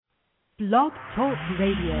Blog Talk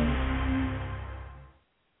Radio.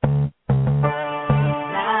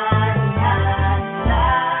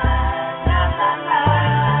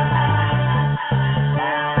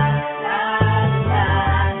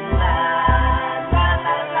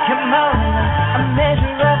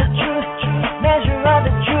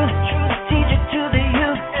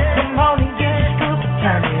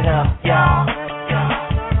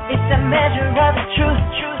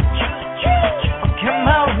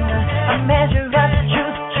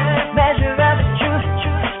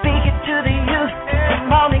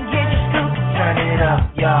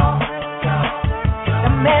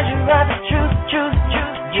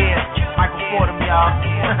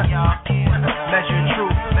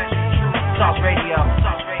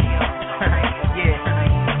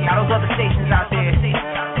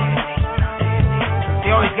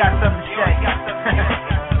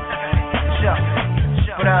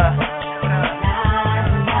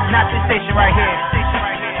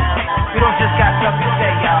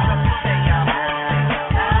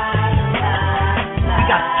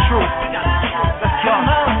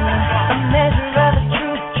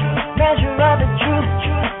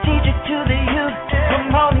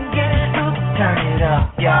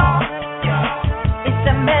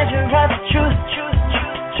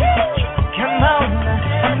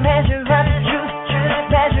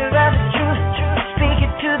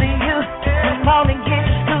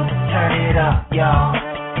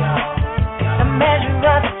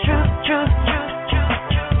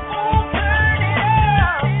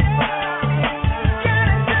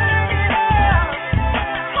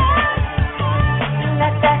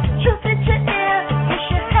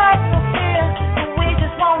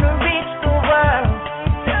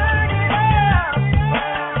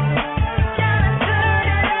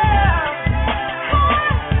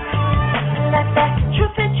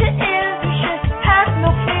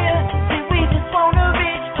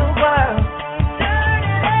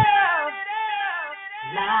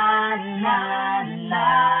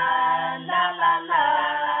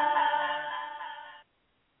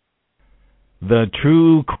 The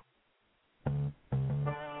True.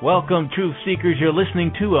 Welcome, Truth Seekers. You're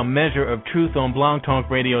listening to A Measure of Truth on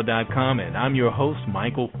blogtalkradio.com, and I'm your host,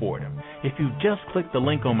 Michael Fordham. If you just click the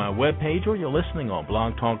link on my webpage, or you're listening on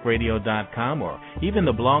blogtalkradio.com, or even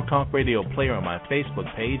the Blog Talk Radio player on my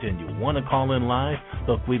Facebook page, and you want to call in live,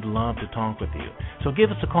 look, we'd love to talk with you. So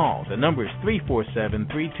give us a call. The number is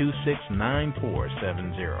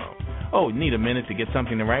 347-326-9470. Oh, need a minute to get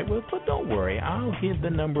something to write with? But don't worry, I'll give the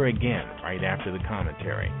number again right after the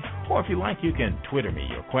commentary. Or if you like, you can Twitter me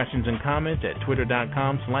your questions and comments at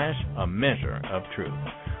twitter.com/A Measure of Truth.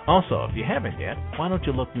 Also, if you haven't yet, why don't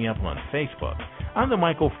you look me up on Facebook? I'm the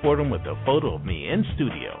Michael Fordham with a photo of me in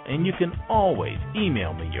studio, and you can always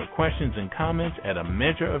email me your questions and comments at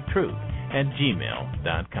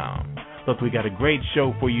ameasureoftruth@gmail.com. Look, we got a great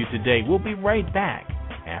show for you today. We'll be right back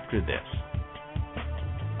after this.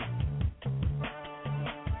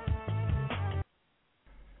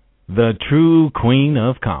 The true queen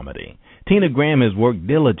of comedy. Tina Graham has worked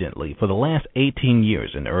diligently for the last 18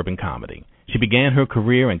 years in urban comedy. She began her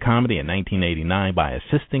career in comedy in 1989 by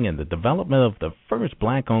assisting in the development of the first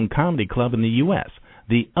black-owned comedy club in the U.S.,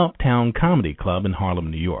 the Uptown Comedy Club in Harlem,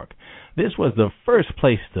 New York. This was the first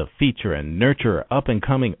place to feature and nurture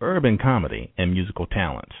up-and-coming urban comedy and musical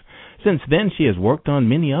talents. Since then, she has worked on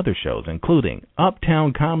many other shows, including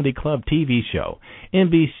Uptown Comedy Club TV show,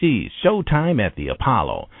 NBC's Showtime at the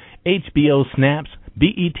Apollo, HBO SNAPS,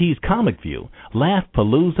 BET's Comicview,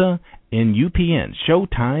 Laffapalooza, and UPN's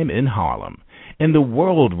Showtime in Harlem, and the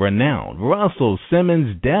world-renowned Russell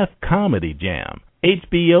Simmons Def Comedy Jam.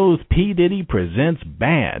 HBO's P. Diddy presents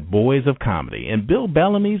Bad Boys of Comedy, and Bill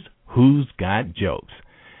Bellamy's Who's Got Jokes.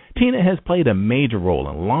 Tina has played a major role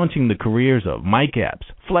in launching the careers of Mike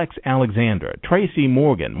Epps, Flex Alexander, Tracy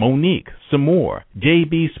Morgan, Monique, Sommore,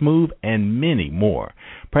 J.B. Smoove, and many more.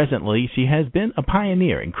 Presently, she has been a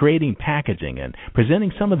pioneer in creating packaging and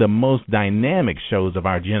presenting some of the most dynamic shows of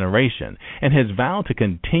our generation, and has vowed to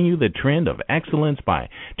continue the trend of excellence by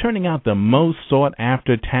turning out the most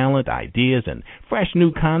sought-after talent, ideas, and fresh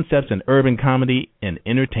new concepts in urban comedy and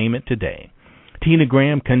entertainment today. Tina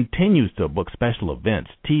Graham continues to book special events,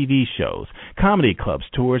 TV shows, comedy clubs,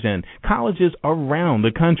 tours, and colleges around the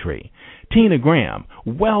country. Tina Graham,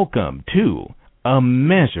 welcome to A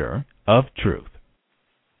Measure of Truth.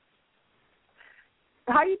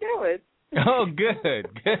 How you doing? Oh, good.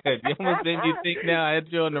 You almost made me think now I had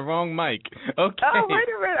you on the wrong mic. Okay. Oh, wait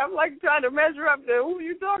a minute. I'm like trying to measure up to who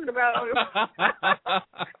you talking about. I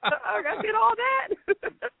did all that.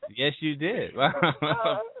 Yes, you did.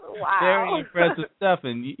 Wow. Very impressive stuff.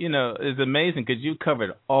 And, it's amazing because you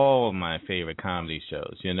covered all my favorite comedy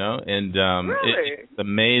shows, And Really? it's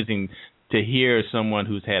amazing to hear someone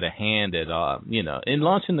who's had a hand at, in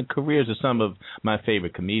launching the careers of some of my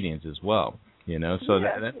favorite comedians as well. So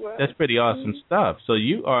yes, that's pretty awesome stuff. So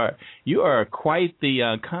you are quite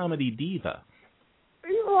the comedy diva.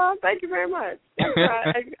 Well, thank you very much.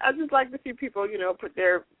 I just like to see people,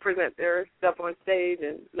 present their stuff on stage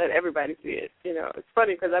and let everybody see it. It's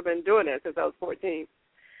funny because I've been doing it since I was 14.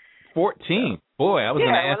 14? So, boy, I was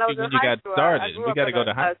going to ask you when you got started. We got to go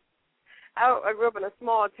to high school. I grew up in a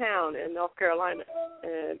small town in North Carolina,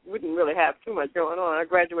 and we didn't really have too much going on. I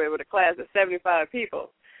graduated with a class of 75 people.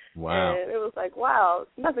 Wow. And it was like, wow,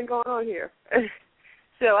 nothing going on here.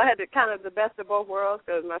 So I had kind of the best of both worlds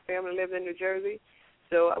because my family lived in New Jersey.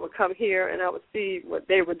 So I would come here and I would see what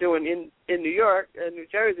they were doing in New York and New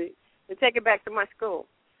Jersey and take it back to my school.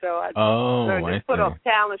 So I learned to put up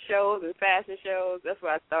talent shows and fashion shows. That's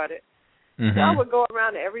where I started. Mm-hmm. So I would go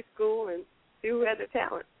around to every school and see who had the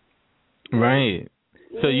talent. Right.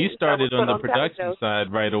 So you started on the production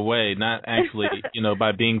side right away, not actually,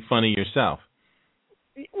 by being funny yourself.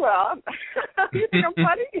 Well, you think I'm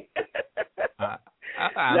funny?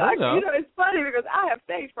 I don't know. It's funny because I have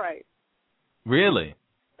stage fright. Really?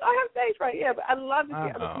 I have stage fright, yeah, but I love to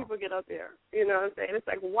see other people get up there. You know what I'm saying? It's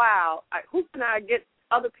like, wow, who can I get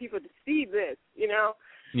other people to see this,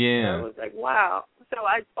 Yeah. So it was like, wow. So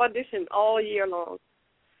I auditioned all year long,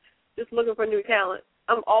 just looking for new talent.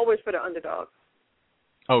 I'm always for the underdog.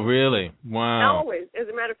 Oh, really? Wow. Always. As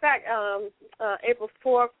a matter of fact, April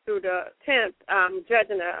 4th through the 10th, I'm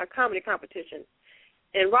judging a comedy competition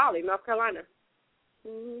in Raleigh, North Carolina.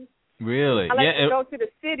 Mm-hmm. Really? I like to go to the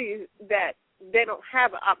cities that they don't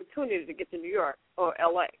have an opportunity to get to New York or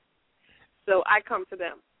L.A. So I come to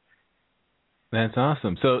them. That's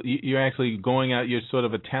awesome. So you're actually going out, you're sort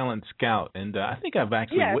of a talent scout, and I think I've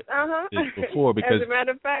actually witnessed this before. Because, as a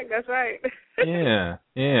matter of fact, that's right. yeah.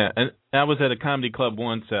 And I was at a comedy club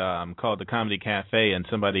once called the Comedy Cafe, and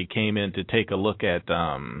somebody came in to take a look at,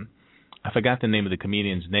 I forgot the name of the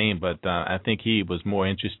comedian's name, but I think he was more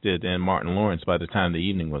interested in Martin Lawrence by the time the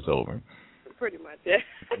evening was over. Pretty much,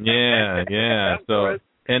 yeah. Yeah. So,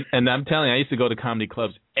 and I'm telling you, I used to go to comedy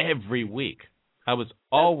clubs every week. I was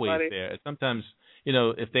always there. Sometimes,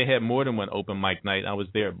 if they had more than one open mic night, I was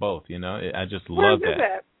there at both. I just loved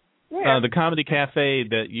that. Yeah. The Comedy Cafe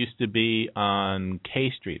that used to be on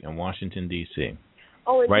K Street in Washington, D.C.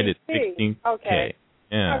 Oh, in right D.C. at 16K. Okay.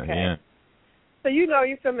 Yeah, okay. yeah. So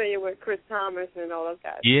you're familiar with Chris Thomas and all those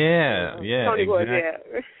guys. Yeah, Tony exactly. Wood,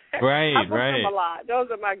 yeah. Right, I book them a lot. Those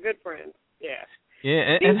are my good friends. Yeah.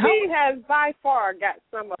 Yeah, and he has by far got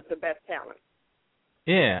some of the best talent.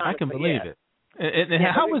 Yeah, honestly, I can believe it. And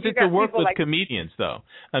how was it to work with comedians, though?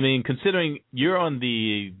 I mean, considering you're on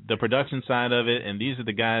the production side of it, and these are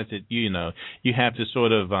the guys that you have to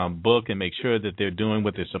sort of book and make sure that they're doing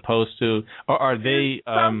what they're supposed to, or are they?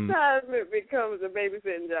 Sometimes it becomes a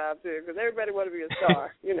babysitting job too, because everybody want to be a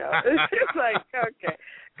star. It's like, okay,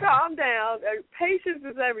 calm down. Patience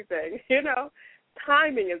is everything.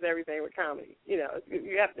 Timing is everything with comedy. You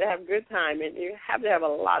have to have good timing. You have to have a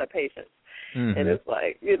lot of patience, and it's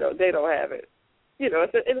like they don't have it.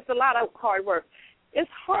 It's a lot of hard work.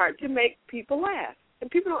 It's hard to make people laugh,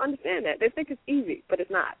 and people don't understand that. They think it's easy, but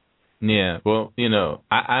it's not. Yeah, well,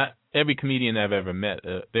 I every comedian I've ever met,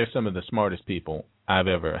 they're some of the smartest people I've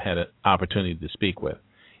ever had an opportunity to speak with.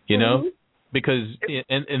 Because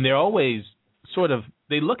and they're always sort of,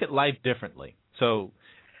 they look at life differently. So.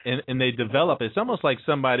 And they develop. It's almost like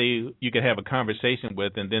somebody you could have a conversation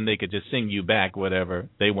with, and then they could just sing you back whatever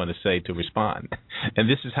they want to say to respond. And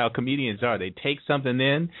this is how comedians are. They take something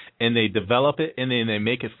in, and they develop it, and then they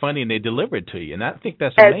make it funny, and they deliver it to you. And I think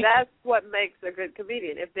that's amazing. And that's what makes a good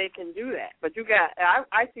comedian, if they can do that. But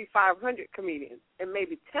I see 500 comedians, and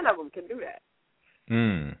maybe 10 of them can do that.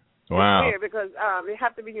 Wow. It's weird because they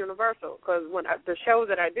have to be universal. Because when the shows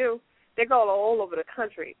that I do, they go all over the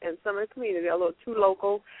country, and some of the comedians are a little too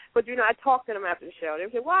local. But, I talk to them after the show. They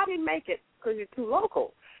say, well, I didn't make it because you're too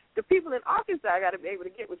local. The people in Arkansas got to be able to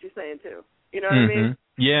get what you're saying, too. You know what I mean?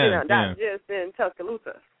 Yeah. Not just in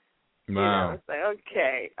Tuscaloosa. Wow. It's like,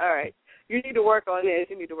 okay, all right. You need to work on this.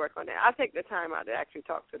 You need to work on that. I take the time out to actually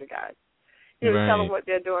talk to the guys. Tell them what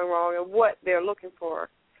they're doing wrong and what they're looking for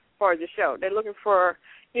the show. They're looking for,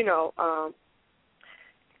 timing,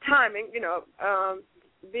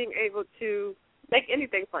 being able to make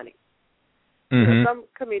anything funny. Some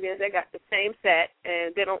comedians, they got the same set,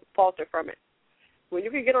 and they don't falter from it. When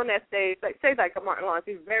you can get on that stage, like Martin Lawrence,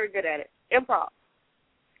 he's very good at it. Improv.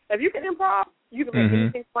 If you can improv, you can make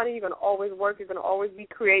anything funny. You're going to always work. You're going to always be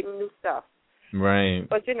creating new stuff. Right.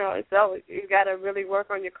 But, you know, so you got to really work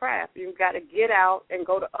on your craft. You got to get out and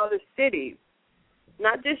go to other cities,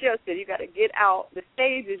 not just your city. You got to get out. The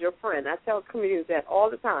stage is your friend. I tell comedians that all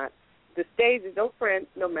the time. The stage is your friend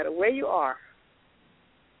no matter where you are.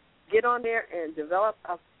 Get on there and develop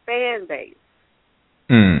a fan base.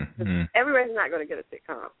 Mm-hmm. Everybody's not going to get a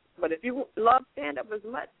sitcom. But if you love stand-up as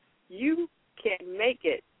much, you can make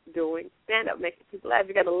it doing stand-up, making people laugh.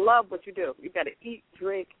 You got to love what you do. You got to eat,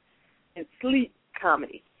 drink, and sleep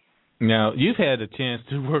comedy. Now, you've had a chance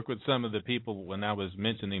to work with some of the people when I was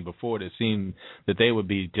mentioning before that seemed that they would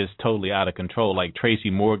be just totally out of control, like Tracy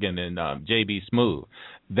Morgan and J.B. Smoove.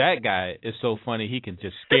 That guy is so funny, he can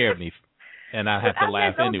just scare me, and I have to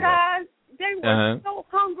laugh anyway. Guys, they were so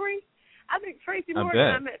hungry. I think Tracy Morgan,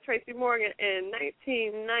 I met Tracy Morgan in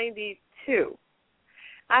 1992.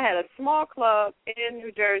 I had a small club in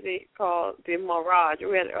New Jersey called the Mirage.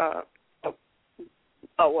 We had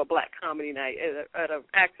a black comedy night at an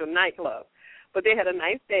actual nightclub. But they had a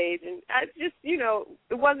nice stage, and I just, you know,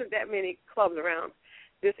 there wasn't that many clubs around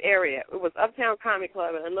this area. It was Uptown Comedy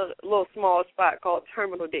Club and a little small spot called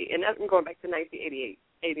Terminal D, and that's been going back to 1988,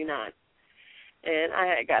 89. And I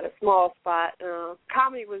had got a small spot.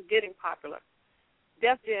 Comedy was getting popular.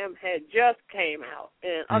 Def Jam had just came out,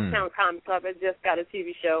 and Uptown Comedy Club had just got a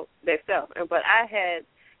TV show themselves. But I had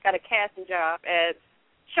got a casting job at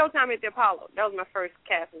Showtime at the Apollo. That was my first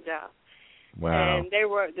casting job. Wow. And they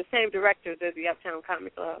were the same directors as the Uptown Comedy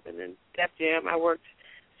Club. And then Def Jam, I worked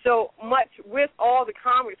so much with all the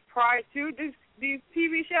comics prior to these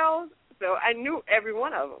TV shows, so I knew every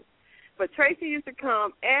one of them. But Tracy used to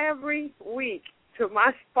come every week to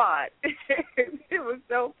my spot. It was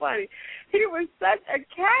so funny. He was such a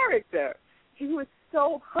character. He was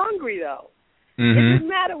so hungry, though. Mm-hmm. It didn't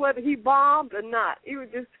matter whether he bombed or not. He was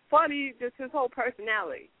just funny, just his whole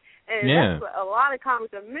personality. And that's what a lot of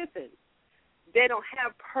comics are missing. They don't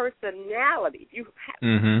have personality.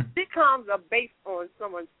 Sitcoms are based on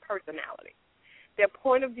someone's personality, their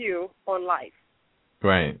point of view on life.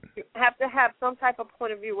 Right. You have to have some type of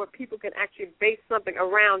point of view where people can actually base something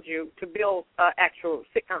around you to build an actual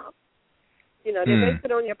sitcom. You know, they base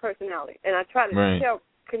it on your personality. And I try to tell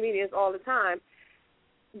comedians all the time,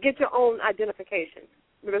 get your own identification.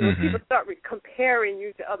 Because when people start comparing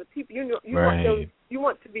you to other people, you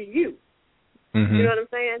want to be you. Mm-hmm. You know what I'm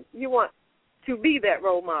saying? You want to be that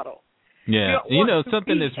role model. Yeah. You know,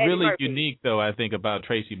 something that's really unique, though, I think, about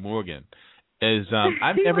Tracy Morgan is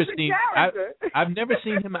I've never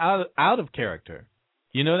seen him out of character.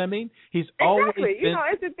 You know what I mean? He's always been you know,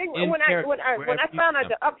 it's the thing. When I found out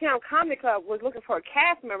the Uptown Comedy Club was looking for a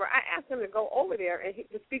cast member, I asked him to go over there and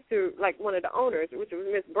to speak to like one of the owners, which was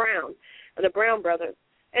Miss Brown, the Brown brothers,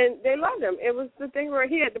 and they loved him. It was the thing where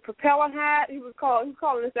he had the propeller hat. He was calling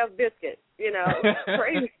himself Biscuit. You know,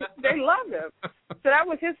 crazy. They loved him. So that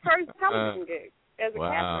was his first television gig as a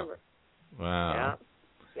cast member. Wow.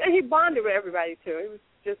 Yeah. And he bonded with everybody, too. He was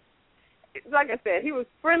just, like I said, he was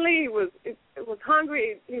friendly. He was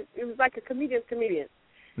hungry. He was like a comedian's comedian.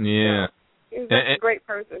 Yeah. He was like a great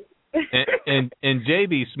person. and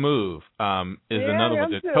J.B. Smoove is another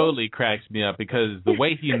one that totally cracks me up because the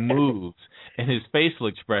way he moves and his facial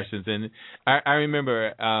expressions. And I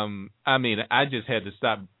remember, I just had to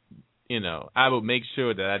stop. You know, I would make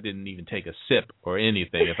sure that I didn't even take a sip or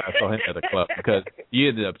anything if I saw him at a club because you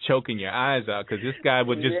ended up choking your eyes out because this guy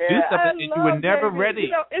would just do something and you were never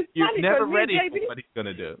ready. You're never ready for what he's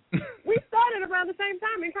going to do. We started around the same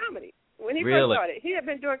time in comedy. When he first started, he had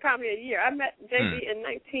been doing comedy a year. I met JB in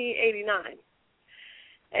 1989.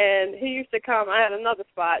 And he used to come. I had another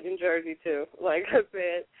spot in Jersey, too, like I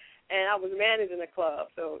said. And I was managing the club.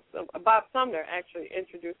 So Bob Sumner actually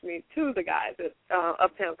introduced me to the guys at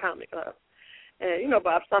Uptown Comedy Club. And, you know,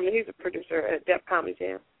 Bob Sumner, he's a producer at Def Comedy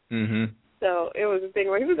Jam. Mm-hmm. So it was a thing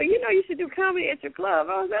where he was like, you know, you should do comedy at your club.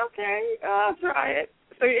 I was like, okay, I'll try it.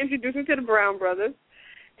 So he introduced me to the Brown brothers.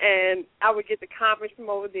 And I would get the conference from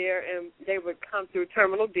over there, and they would come through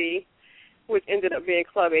Terminal D, which ended up being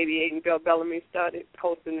Club 88, and Bill Bellamy started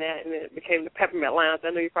hosting that, and it became the Peppermint Lounge. I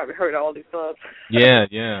know you probably heard of all these clubs. Yeah.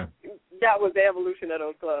 That was the evolution of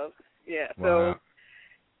those clubs. Yeah. Wow.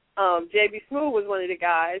 So J.B. Smoove was one of the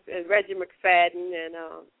guys, and Reggie McFadden, and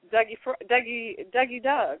Dougie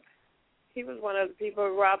Doug. He was one of the people,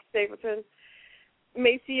 Rob Stapleton,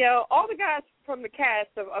 Maceo, all the guys from the cast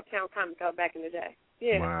of Uptown Comedy Club back in the day.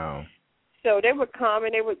 Yeah. Wow. So they would come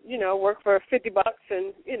and they would, you know, work for $50,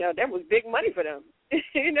 and you know that was big money for them.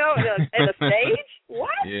 You know, and a stage. What?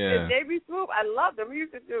 Yeah. And J.B. Smoove, I loved him.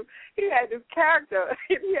 He had this character.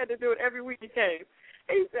 He had to do it every week he came.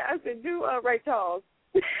 I said, do Ray Charles.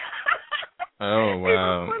 Oh, wow.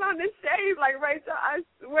 He would put on the shades like Ray Charles. I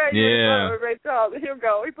swear you Yeah. Ray Charles. He'll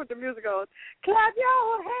go. He put the music on. Clap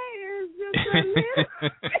your hands just a little.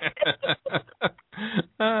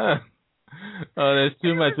 Oh, that's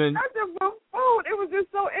too much. Such a buffoon. It was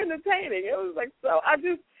just so entertaining. It was like so. I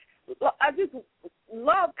just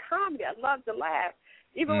love comedy. I love to laugh.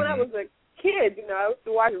 Even when I was a kid, you know, I used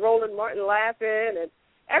to watch Roland Martin laughing and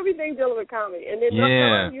everything dealing with comedy. And then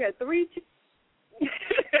you had 3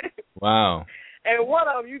 Wow. And one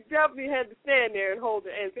of them, you definitely had to stand there and hold the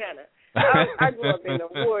antenna. I grew up in the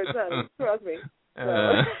woods, honey. Trust me.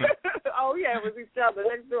 So, all we had was each other.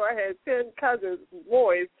 Next door, I had 10 cousins,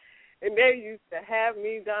 boys, and they used to have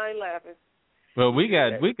me dying laughing. Well, we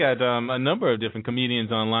got a number of different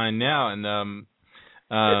comedians online now, and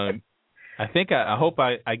I think I hope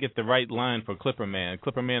I get the right line for Clipper Man.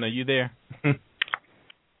 Clipper Man, are you there? I'm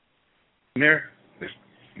here.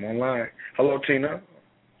 I'm online. Hello, Tina.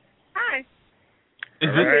 Hi. All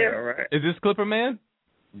right. Is this Clipper Man?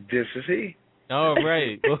 This is he. All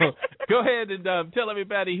right. Well, go ahead and tell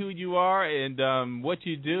everybody who you are and what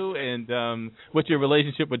you do and what your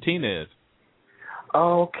relationship with Tina is.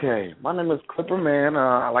 Okay. My name is Clipper Man.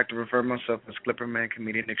 I like to refer to myself as Clipper Man,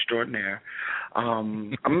 comedian extraordinaire.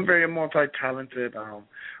 I'm a very multi-talented,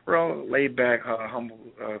 real laid-back, humble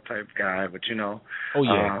type guy, but, you know. Oh,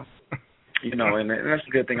 yeah. You know, and that's a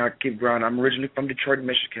good thing. I keep growing. I'm originally from Detroit,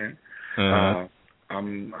 Michigan.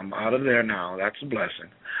 I'm out of there now. That's a blessing.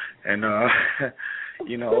 And,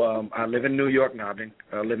 you know, I live in New York now. I've been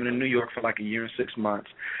living in New York for like a year and 6 months.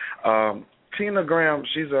 Tina Graham,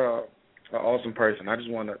 she's an awesome person. I just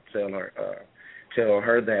want to tell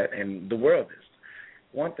her that, and the world is.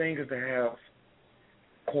 One thing is to have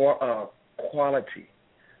quality,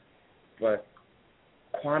 but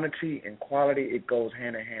quantity and quality, it goes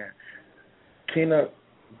hand in hand. Tina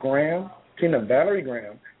Valerie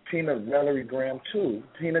Graham 2.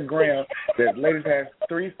 Tina Graham, the lady has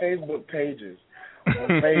 3 Facebook pages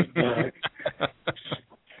on Facebook.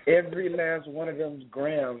 Every last one of them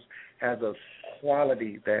Grahams has a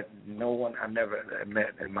quality that no one I never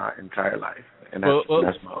met in my entire life, and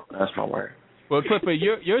that's my word. Well, Clipper,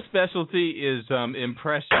 your specialty is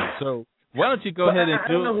impression. So why don't you go ahead and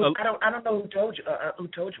do? I don't know who told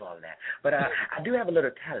you all of that, but I do have a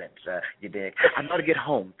little talent. You dig? I'm going to get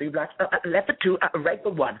home 3 blocks left for 2, right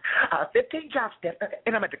for 1, 15 drop steps,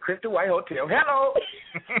 and I'm at the Crystal White Hotel. Hello.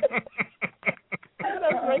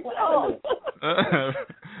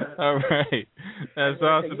 All right, that's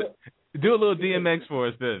awesome. Do a little DMX for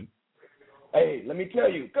us then. Hey, let me tell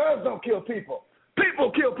you, girls don't kill people.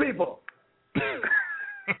 People kill people.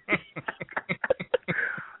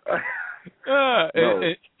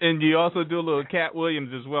 And you also do a little Cat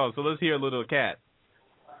Williams as well. So let's hear a little Cat.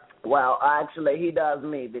 Well, actually, he does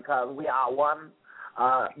me because we are one.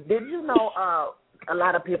 Did you know a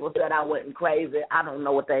lot of people said I went crazy? I don't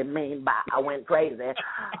know what they mean by I went crazy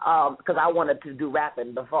because I wanted to do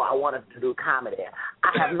rapping before I wanted to do comedy.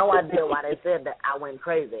 I have no idea why they said that I went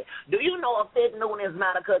crazy. Do you know a fig Newton is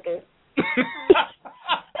not a cookie?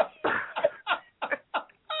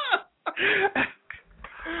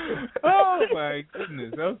 Oh, my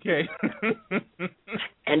goodness. Okay.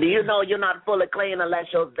 And do you know you're not fully clean unless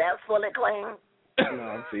your vest fully clean? No,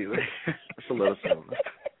 I'm teasing. It's a little similar.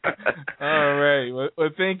 All right. Well,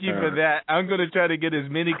 thank you for that. I'm going to try to get as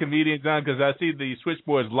many comedians on because I see the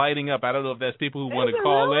switchboards lighting up. I don't know if that's people who want to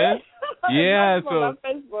call in. Yeah, so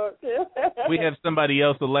we have somebody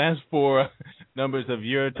else. The last 4 numbers of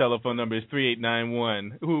your telephone number is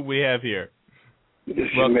 3891. Who we have here? This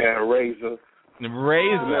is your man, Razor.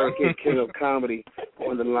 American King of Comedy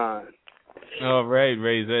on the line. All right,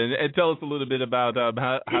 Razor. And tell us a little bit about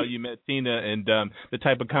how you met Tina and the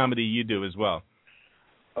type of comedy you do as well.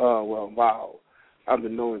 Well, wow. I've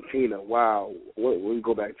been knowing Tina, wow. We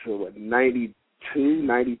go back to, 92,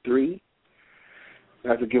 93?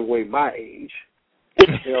 Not to give away my age.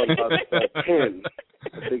 Until I was 10.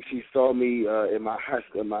 I think she saw me in my high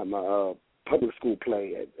school, my public school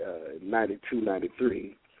play at 92,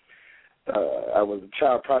 93. I was a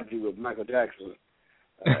child prodigy with Michael Jackson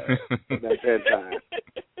at that time.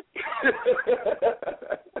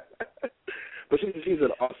 But she's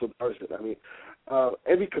an awesome person. I mean,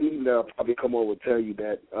 every comedian that'll probably come on will tell you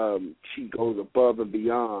that she goes above and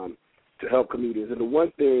beyond to help comedians. And the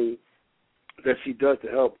one thing that she does to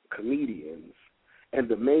help comedians, and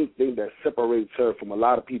the main thing that separates her from a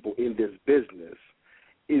lot of people in this business,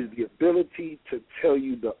 is the ability to tell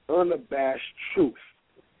you the unabashed truth.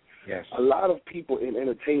 Yes. A lot of people in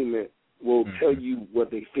entertainment will tell you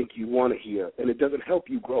what they think you want to hear, and it doesn't help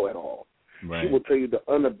you grow at all. Right. She will tell you the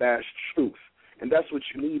unabashed truth, and that's what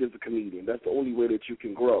you need as a comedian. That's the only way that you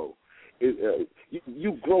can grow,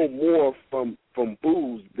 you grow more from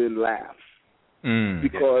boos than laughs,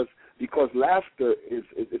 because laughter is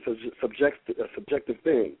a subjective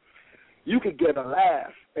thing. You could get a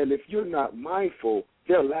laugh, and if you're not mindful,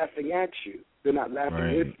 they're laughing at you. They're not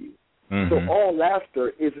laughing with you. So all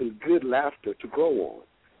laughter isn't good laughter to grow on.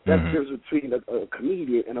 That's the difference between a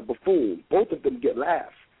comedian and a buffoon. Both of them get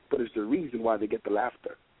laughs, but it's the reason why they get the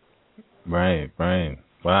laughter. Right.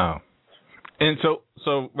 Wow. And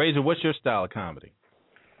so Razor, what's your style of comedy?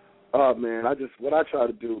 Oh man, what I try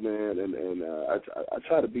to do, man, and I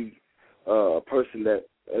try to be a person that,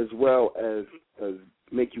 as well as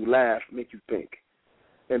make you laugh, make you think.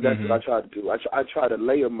 And that's what I try to do. I try to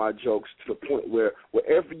layer my jokes to the point where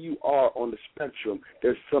wherever you are on the spectrum,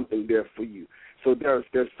 there's something there for you. So there's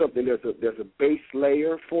a base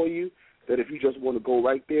layer for you that if you just want to go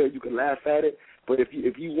right there, you can laugh at it. But if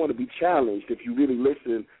you want to be challenged, if you really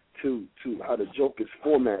listen to how the joke is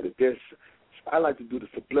formatted, I like to do the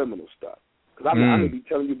subliminal stuff. Because I may be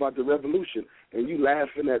telling you about the revolution, and you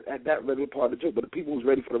laughing at that regular part of the joke. But the people who's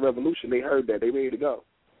ready for the revolution, they heard that. They ready to go.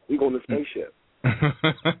 We go on the spaceship.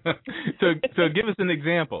 So give us an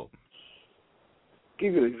example.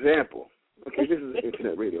 Give you an example. Okay, this is an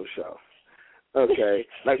internet radio show. Okay,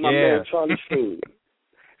 like my man Charlie Sheen.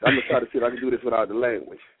 I'm going to try to see if I can do this without the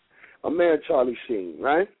language. My man Charlie Sheen,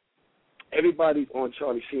 right? Everybody's on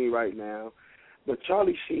Charlie Sheen right now, but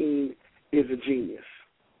Charlie Sheen is a genius.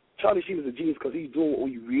 Charlie Sheen is a genius because he's doing what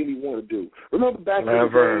we really want to do. Remember back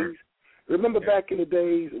in the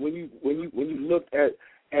days when you looked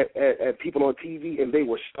at people on TV and they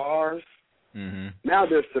were stars? Now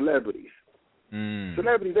they're celebrities.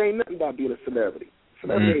 Celebrities ain't nothing about being a celebrity.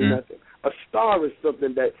 Celebrity ain't nothing. A star is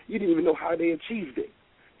something that you didn't even know how they achieved it.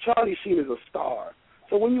 Charlie Sheen is a star.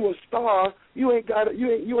 So when you're a star, you ain't gotta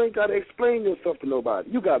explain yourself to nobody.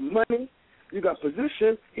 You got money, you got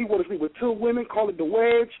position. He want to sleep with two women, call it the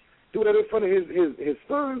wedge, do that in front of his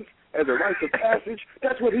sons as a rite of passage.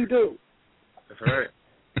 That's what he do. That's right.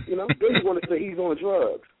 You know, then you want to say he's on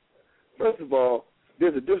drugs. First of all,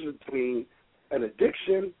 there's a difference between an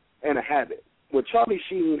addiction and a habit. What Charlie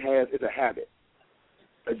Sheen has is a habit.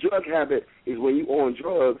 A drug habit is when you on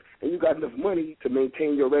drugs and you got enough money to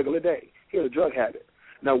maintain your regular day. Here's a drug habit.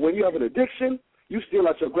 Now, when you have an addiction, you steal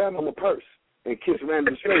out your grandmama's purse and kiss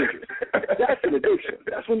random strangers. That's an addiction.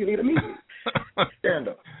 That's when you need a meeting. Stand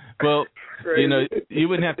up. Well, you know, you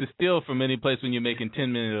wouldn't have to steal from any place when you're making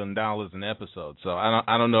 $10 million an episode. So I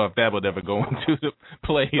don't know if that would ever go into the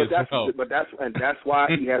play as well. But that's why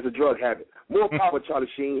he has a drug habit. More power, Charlie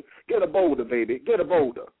Sheen. Get a boulder, baby. Get a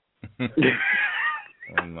boulder.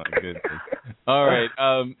 Oh, my goodness. All right.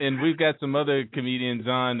 And we've got some other comedians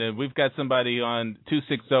on. And we've got somebody on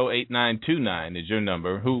 260-8929 is your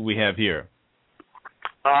number. Who we have here?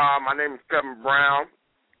 My name is Kevin Brown.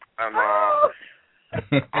 And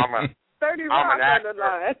I'm an actor.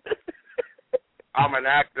 I'm an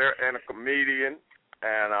actor and a comedian.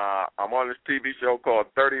 And I'm on this TV show called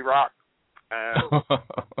 30 Rock. And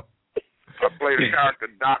I play the character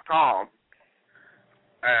 .com.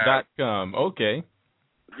 .com, okay.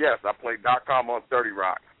 Yes, I play .com on 30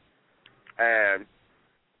 Rock. And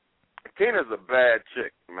Tina's a bad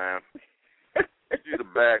chick, man. She's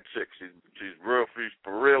a bad chick. She's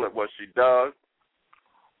for real at what she does,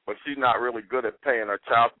 but she's not really good at paying her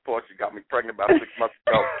child support. She got me pregnant about 6 months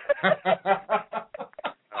ago.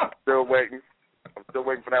 I'm still waiting. For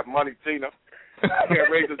that money, Tina. I can't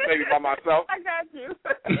raise this baby by myself. I got you.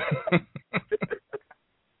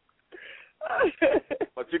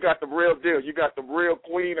 But you got the real deal. You got the real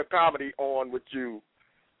queen of comedy on with you,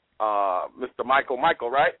 Mr. Michael,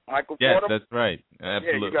 right? Michael Yes, Fordham? that's right.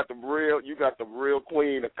 Absolutely. Yeah, you got the real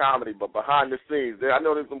queen of comedy, but behind the scenes, I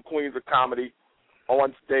know there's some queens of comedy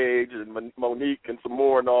on stage, and Monique and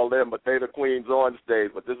Sommore and all them, but they're the queens on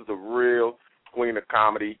stage. But this is a real queen of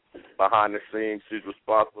comedy behind the scenes. She's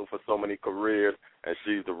responsible for so many careers, and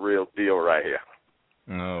she's the real deal right here.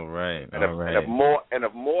 All right. And if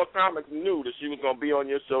more comics knew that she was going to be on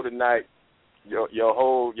your show tonight, your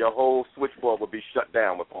whole switchboard would be shut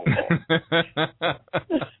down with phone calls.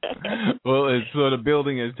 Well, it's sort of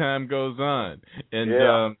building as time goes on. And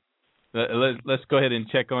let's go ahead and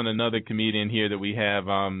check on another comedian here that we have.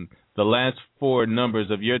 The last four numbers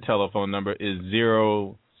of your telephone number is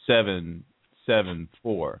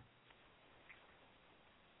 0774.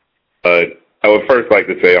 I would first like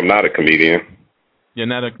to say I'm not a comedian. You're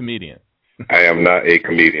not a comedian. I am not a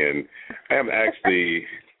comedian. I am actually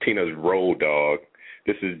Tina's road dog.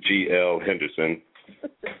 This is G.L. Henderson.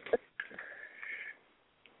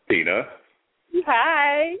 Tina.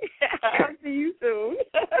 Hi. I'll see you soon.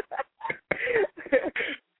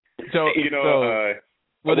 So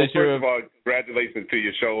First of all, congratulations to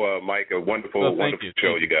your show, Mike. A wonderful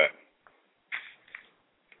show you got.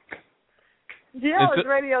 Gio is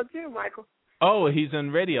radio too, Michael. Oh, he's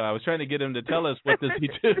on radio. I was trying to get him to tell us what does he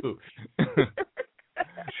do.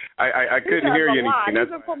 I couldn't hear you anything.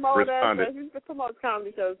 He's a promoter. He promotes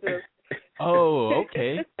comedy shows too. Oh,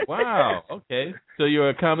 okay. Wow. Okay. So you're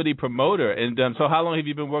a comedy promoter, and so how long have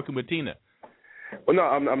you been working with Tina? Well, no,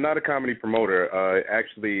 I'm not a comedy promoter.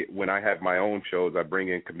 Actually, when I have my own shows, I bring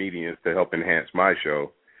in comedians to help enhance my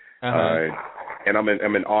show. And I'm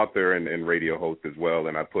an author and radio host as well,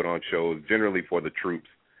 and I put on shows generally for the troops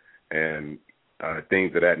and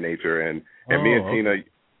things of that nature. And me and Tina,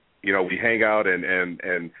 you know, we hang out, and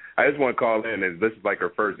I just want to call in, and this is like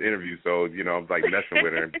her first interview, so, you know, I'm like messing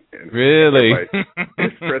with her. And really?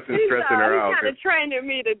 Stressing her out. He's kind of training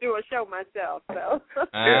me to do a show myself, so.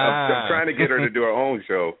 I'm trying to get her to do her own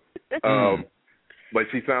show. But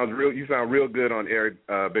you sound real good on air,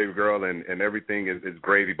 baby girl, and everything is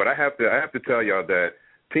gravy. But I have to tell y'all that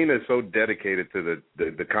Tina is so dedicated to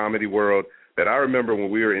the comedy world that I remember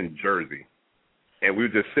when we were in Jersey, and we were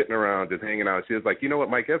just sitting around, just hanging out. She was like, you know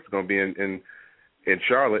what, Mike Epps is going to be in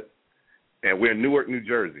Charlotte, and we're in Newark, New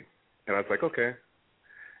Jersey. And I was like, okay.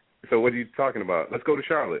 So what are you talking about? Let's go to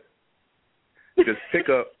Charlotte. Just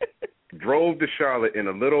drove to Charlotte in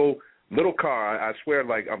a little car. I swear,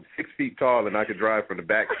 like, I'm 6 feet tall and I could drive from the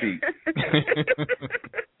back seat.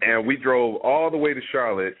 And we drove all the way to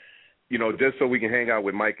Charlotte, you know, just so we can hang out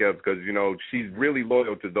with Mike Epps, because, you know, she's really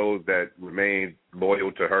loyal to those that remain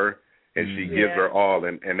loyal to her, and she gives her all.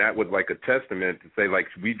 And that was like a testament to say, like,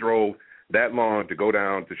 we drove that long to go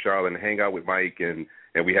down to Charlotte and hang out with Mike, and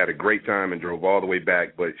we had a great time and drove all the way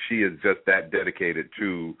back. But she is just that dedicated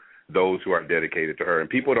to those who are dedicated to her. And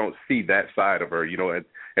people don't see that side of her, you know, and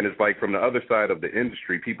it's like from the other side of the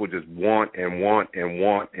industry, people just want and want and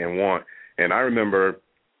want and want. And I remember,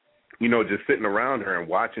 you know, just sitting around her and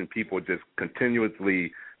watching people just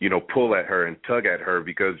continuously, you know, pull at her and tug at her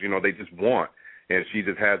because, you know, they just want. And she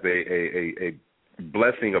just has a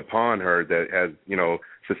blessing upon her that has, you know,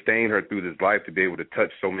 sustained her through this life to be able to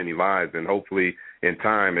touch so many lives. And hopefully in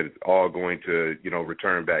time it's all going to, you know,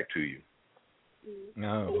 return back to you.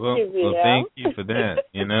 Oh, well, thank you for that,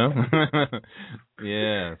 you know.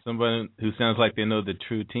 Yeah, somebody who sounds like they know the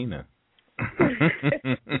true Tina.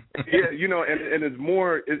 Yeah, you know, and it's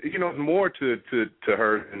more, you know, it's more to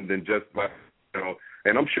her than just, like, you know,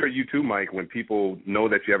 and I'm sure you too, Mike, when people know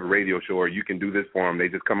that you have a radio show or you can do this for them, they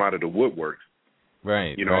just come out of the woodworks.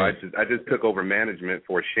 Right. You know, right. I just took over management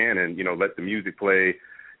for Shannon, you know, let the music play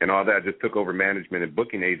and all that. I just took over management and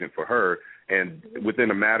booking agent for her. And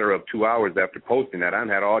within a matter of 2 hours after posting that, I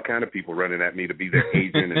had all kind of people running at me to be their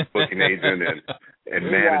agent and booking agent and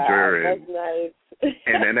manager. Wow, that's nice.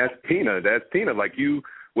 and that's Tina. That's Tina. Like, you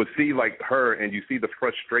would see, like, her, and you see the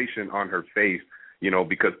frustration on her face, you know,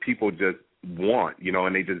 because people just want, you know,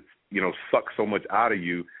 and they just, you know, suck so much out of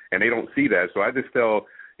you, and they don't see that. So I just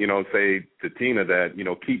say to Tina that, you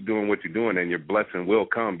know, keep doing what you're doing, and your blessing will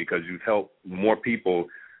come because you've helped more people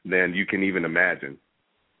than you can even imagine.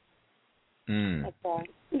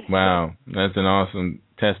 Wow, that's an awesome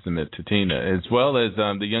testament to Tina, as well as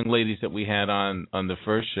the young ladies that we had on the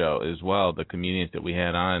first show as well. The comedians that we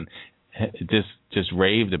had on just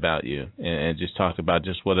raved about you and just talked about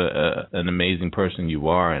just what an amazing person you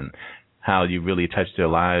are and how you really touched their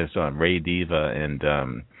lives on Ray Diva and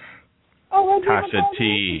Tasha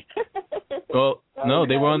T. Well, no,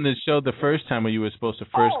 they were on the show the first time when you were supposed to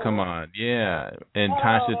first come on. Yeah, and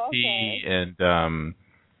Tasha T. and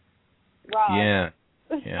yeah,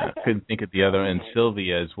 I couldn't think of the other, and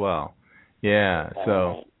Sylvia as well. Yeah,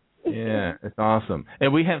 so yeah, it's awesome.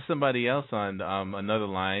 And we have somebody else on another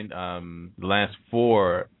line. The last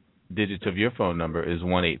 4 digits of your phone number is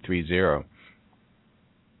 1830.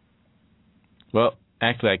 Well,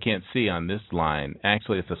 actually, I can't see on this line.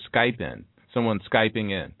 Actually, it's a Skype in. Someone's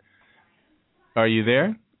Skyping in. Are you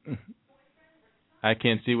there? I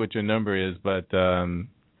can't see what your number is, but I'm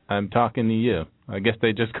talking to you. I guess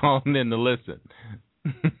they just called in to listen.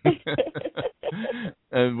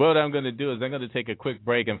 And what I'm going to do is I'm going to take a quick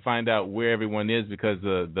break and find out where everyone is because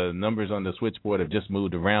the numbers on the switchboard have just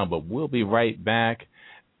moved around. But we'll be right back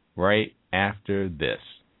right after this.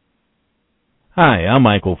 Hi, I'm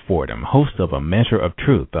Michael Fordham, host of A Measure of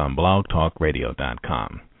Truth on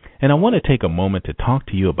blogtalkradio.com. And I want to take a moment to talk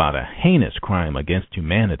to you about a heinous crime against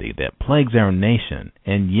humanity that plagues our nation,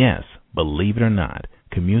 and yes, believe it or not,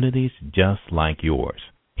 communities just like yours.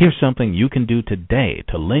 Here's something you can do today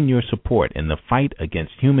to lend your support in the fight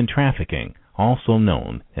against human trafficking, also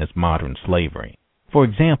known as modern slavery. For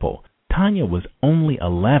example, Tanya was only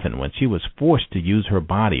 11 when she was forced to use her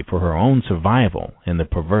body for her own survival and the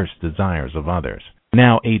perverse desires of others.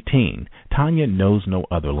 Now 18, Tanya knows no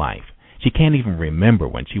other life. She can't even remember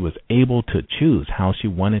when she was able to choose how she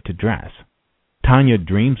wanted to dress. Tanya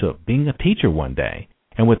dreams of being a teacher one day,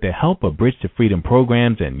 and with the help of Bridge to Freedom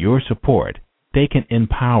programs and your support, they can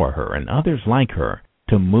empower her and others like her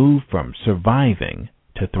to move from surviving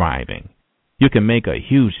to thriving. You can make a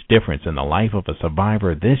huge difference in the life of a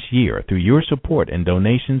survivor this year through your support and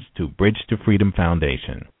donations to Bridge to Freedom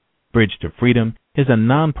Foundation. Bridge to Freedom is a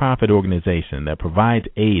nonprofit organization that provides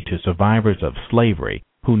aid to survivors of slavery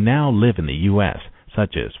who now live in the U.S.,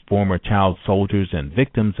 such as former child soldiers and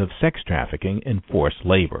victims of sex trafficking and forced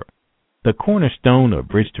labor. The cornerstone of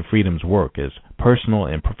Bridge to Freedom's work is personal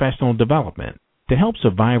and professional development to help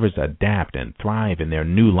survivors adapt and thrive in their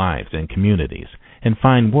new lives and communities and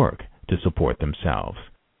find work to support themselves.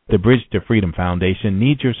 The Bridge to Freedom Foundation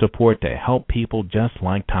needs your support to help people just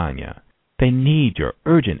like Tanya. They need your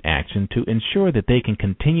urgent action to ensure that they can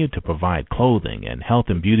continue to provide clothing and health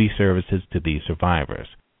and beauty services to these survivors.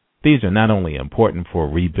 These are not only important for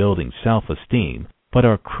rebuilding self-esteem, but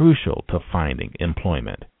are crucial to finding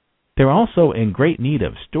employment. They're also in great need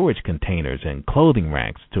of storage containers and clothing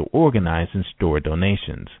racks to organize and store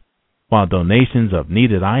donations. While donations of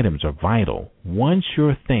needed items are vital, one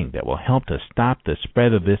sure thing that will help to stop the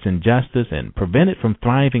spread of this injustice and prevent it from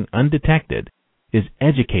thriving undetected is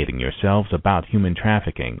educating yourselves about human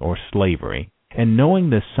trafficking or slavery and knowing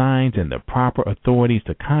the signs and the proper authorities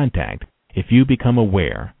to contact if you become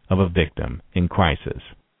aware of a victim in crisis.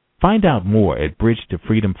 Find out more at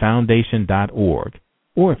bridgetofreedomfoundation.org,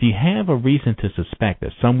 or if you have a reason to suspect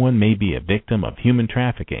that someone may be a victim of human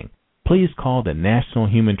trafficking, please call the National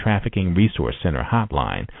Human Trafficking Resource Center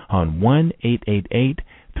hotline on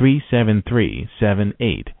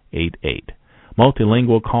 1-888-373-7888.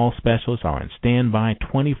 Multilingual call specialists are on standby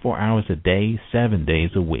 24 hours a day, 7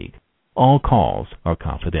 days a week. All calls are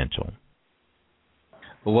confidential.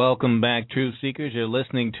 Welcome back, Truth Seekers. You're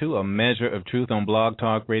listening to A Measure of Truth on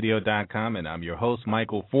blogtalkradio.com, and I'm your host,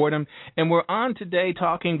 Michael Fordham. And we're on today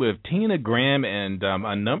talking with Tina Graham and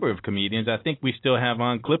a number of comedians. I think we still have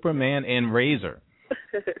on Clipper Man and Razor.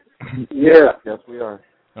 Yeah, yes, we are.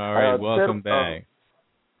 All right, welcome back.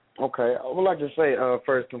 Okay, I would like to say,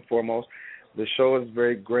 first and foremost, the show is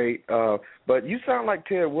very great, but you sound like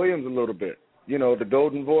Ted Williams a little bit. You know, the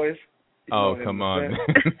golden voice. Oh, come on.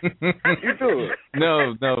 You do.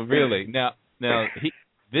 No, really. Now,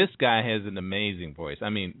 this guy has an amazing voice. I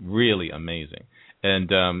mean, really amazing. And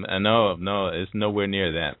no, it's nowhere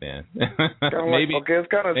near that, man. Maybe. Okay, it's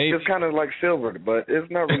kind of like silver, but it's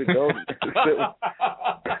not really golden.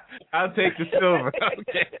 I'll take the silver.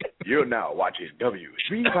 Okay. You're now watching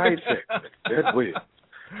W356 with Ted Williams.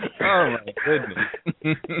 Oh my goodness.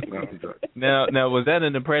 Now, was that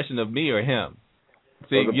an impression of me or him?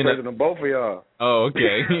 See, it was an impression of both of y'all. Oh,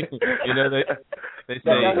 okay. You know they say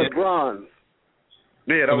that was bronze.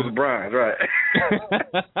 Yeah, that was bronze, right?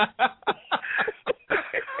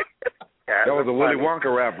 That was a Willy Wonka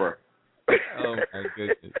rapper. Oh my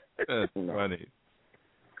goodness, that's funny.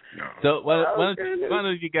 No. So why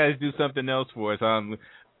don't you guys do something else for us?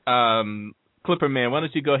 Clipper Man, why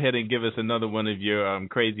don't you go ahead and give us another one of your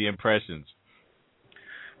crazy impressions?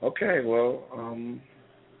 Okay, well, all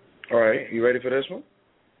right, you ready for this one?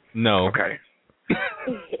 No. Okay.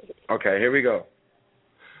 Okay, here we go.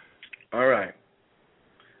 All right.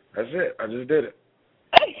 That's it. I just did it.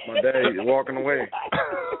 My daddy walking away.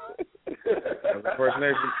 That was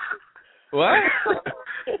impersonation. What?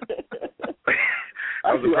 That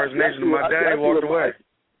was impersonation of my daddy walked away.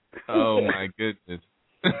 Oh, my goodness.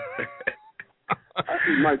 I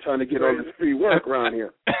see Mike trying to get all this free work around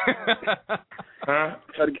here. Huh?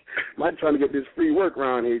 Mike trying to get this free work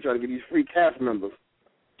around here. Trying to get these free cast members.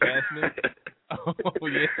 Cast members? Oh,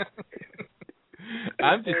 yeah.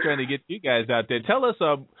 I'm just trying to get you guys out there. Tell us,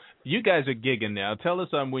 you guys are gigging now. Tell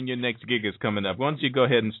us when your next gig is coming up. Why don't you go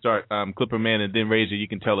ahead and start, Clipper Man, and then Razor, you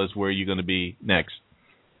can tell us where you're going to be next.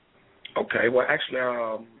 Okay. Well, actually,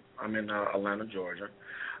 I'm in Atlanta, Georgia.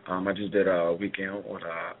 I just did a weekend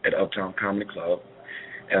at Uptown Comedy Club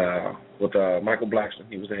with Michael Blackson.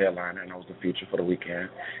 He was the headliner, and I was the feature for the weekend.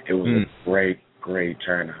 It was a great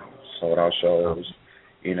turnout. Sold out shows,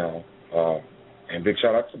 you know, and big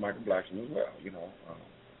shout out to Michael Blackson as well. You know,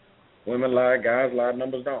 women lie, guys lie,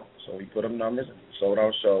 numbers don't. So he put up numbers and sold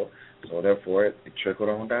out show. So therefore, it trickled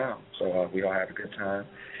on down. So we all had a good time.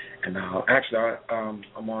 And actually, I'm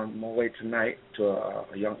on my way tonight to a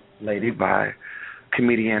young lady by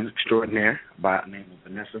comedian extraordinaire by the name of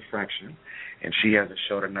Vanessa Fraction, and she has a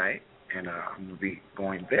show tonight, and I'm going to be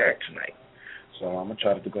going there tonight. So I'm going to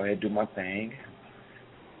try to go ahead and do my thing.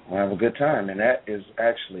 We'll have a good time. And that is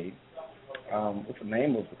actually, what's the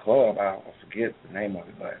name of the club? I forget the name of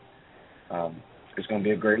it, but it's going to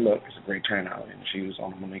be a great look. It's a great turnout. And she was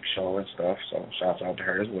on the Monique show and stuff, so shouts out to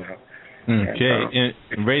her as well. Okay.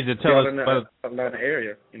 And Razor, tell us about the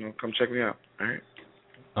area. Come check me out. All right.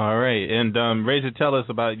 All right. And Razor, tell us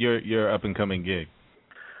about your up-and-coming gig.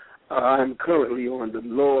 I'm currently on the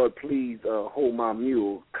Lord Please Hold My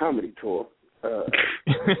Mule comedy tour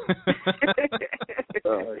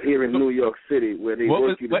here in New York City, where they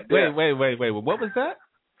work you to death. Wait. What was that?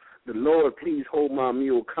 The Lord Please Hold My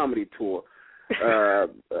Mule comedy tour.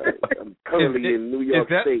 I'm currently in New York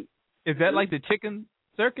State. Is that like the chicken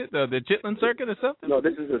circuit, the chitlin circuit or something? No,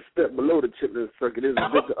 this is a step below the chitlin circuit. This is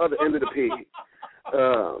the other end of the pig.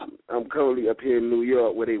 I'm currently up here in New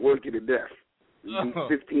York, where they work you to death.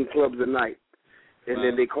 15 clubs a night, and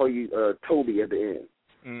then they call you Toby at the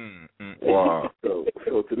end. Wow. So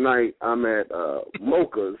tonight I'm at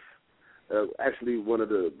Moca's, actually one of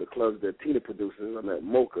the clubs that Tina produces. I'm at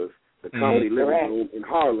Moca's, the Comedy Living Room in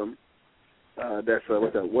Harlem. That's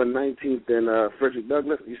 119th and Frederick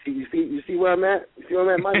Douglass. You see where I'm at? You see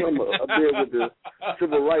where I'm at, Mike? I'm up there with the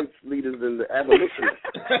civil rights leaders and the abolitionists.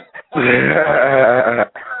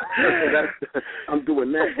 I'm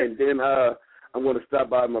doing that, and then I'm going to stop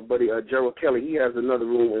by my buddy Gerald Kelly. He has another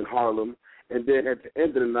room in Harlem. And then at the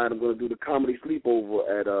end of the night, I'm going to do the comedy sleepover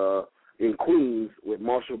at in Queens with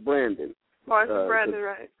Marshall Brandon. Brandon,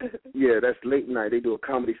 right? Yeah, that's late night. They do a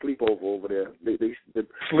comedy sleepover over there.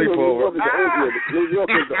 Sleepover. New York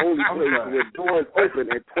is the only place where doors open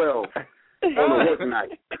at 12 on a work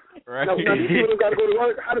night. Right. Now these people got to go to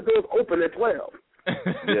work. How the doors open at 12?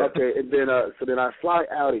 Yeah. Okay, and then so then I fly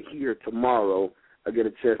out of here tomorrow. I get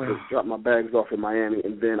a chance to drop my bags off in Miami,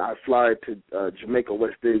 and then I fly to Jamaica,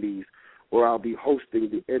 West Indies, where I'll be hosting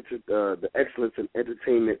the Excellence in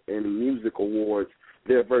Entertainment and Music Awards,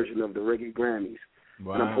 their version of the Reggae Grammys.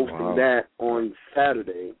 Wow. And I'm hosting that on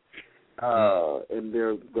Saturday, and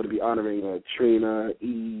they're going to be honoring Trina,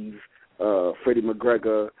 Eve, Freddie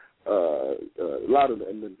McGregor, a lot of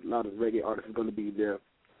reggae artists are going to be there.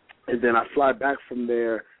 And then I fly back from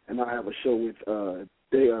there, and I have a show with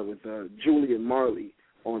Julie and Marley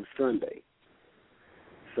on Sunday.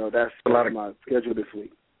 So that's my schedule this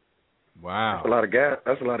week. Wow. That's a lot of gas.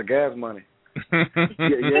 That's a lot of gas money. Yeah.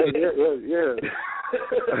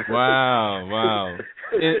 Wow.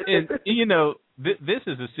 And this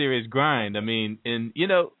is a serious grind. I mean, and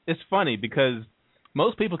it's funny because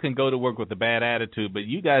most people can go to work with a bad attitude, but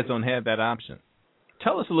you guys don't have that option.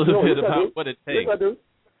 Tell us a little bit about what it takes. Yes, I do.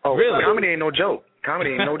 Oh, really? Comedy ain't no joke. I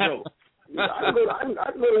can go to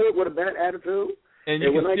work with a bad attitude,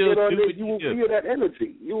 and when I get on there, you will feel that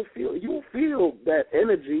energy. You will feel that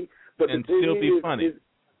energy, but and the thing still be funny.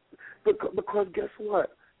 Because guess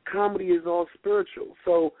what? Comedy is all spiritual.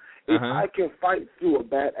 So if I can fight through a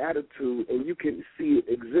bad attitude and you can see it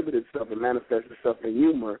exhibit itself and manifest itself in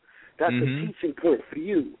humor, that's a teaching point for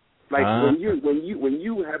you. Like when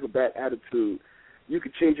you have a bad attitude, you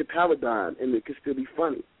can change your paradigm and it can still be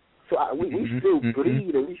funny. So we still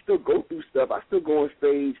bleed and we still go through stuff. I still go on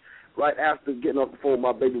stage right after getting off the phone with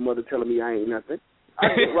my baby mother telling me I ain't nothing. I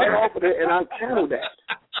get right off of there and I channel that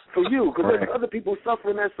for you because there's other people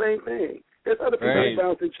suffering that same thing. There's other people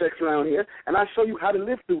bouncing checks around here, and I show you how to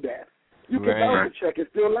live through that. You can bounce a check and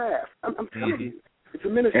still laugh. I'm telling you, it's a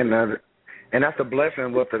ministry. And that's the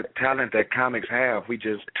blessing with the talent that comics have. We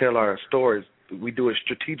just tell our stories. We do it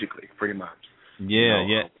strategically, pretty much.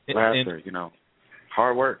 Yeah. Laughter,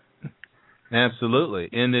 hard work. Absolutely.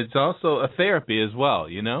 And it's also a therapy as well,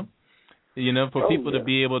 for people to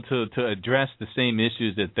be able to address the same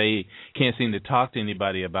issues that they can't seem to talk to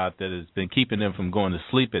anybody about that has been keeping them from going to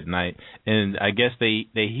sleep at night. And I guess they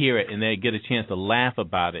hear it and they get a chance to laugh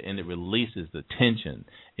about it, and it releases the tension,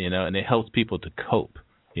 and it helps people to cope,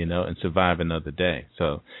 and survive another day.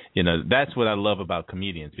 So, that's what I love about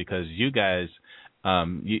comedians, because you guys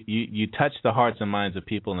you touch the hearts and minds of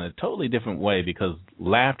people in a totally different way, because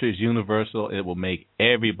laughter is universal. It will make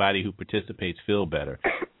everybody who participates feel better.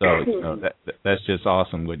 So that's just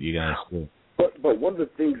awesome what you guys do. But one of the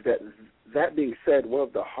things that being said, one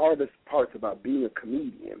of the hardest parts about being a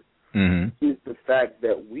comedian is the fact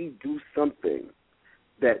that we do something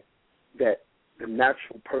that the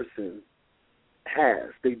natural person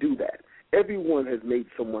has. They do that. Everyone has made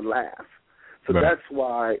someone laugh. So that's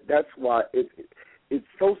why it's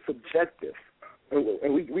so subjective,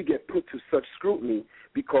 and we get put to such scrutiny,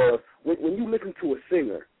 because when you listen to a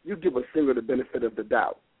singer, you give a singer the benefit of the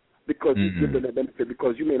doubt, because you give them the benefit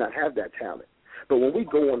because you may not have that talent. But when we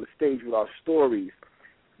go on the stage with our stories,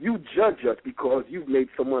 you judge us because you've made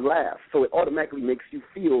someone laugh. So it automatically makes you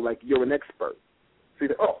feel like you're an expert. So you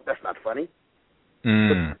say, oh, that's not funny. So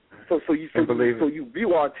you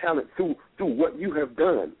view our talent through what you have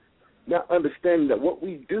done, not understanding that what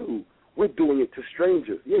we do, we're doing it to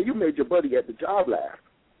strangers. Yeah, you made your buddy at the job laugh.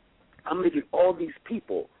 I'm making all these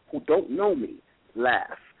people who don't know me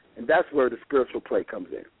laugh, and that's where the spiritual play comes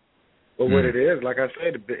in. Well, what it is, like I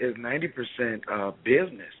said, is 90%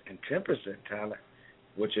 business and 10% talent,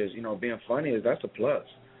 which is, being funny that's a plus.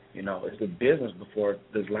 It's the business before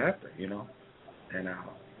there's laughter, And I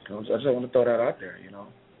just want to throw that out there,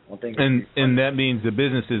 One thing. And that means the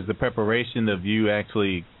business is the preparation of you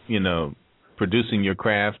actually, producing your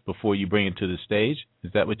craft before you bring it to the stage.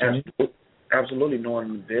 Is that what you mean? Absolutely,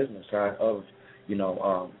 knowing the business side of,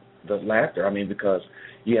 the laughter. I mean, because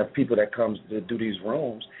you have people that comes to do these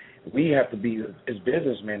rooms. We have to be, as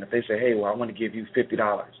businessmen, if they say, hey, well, I want to give you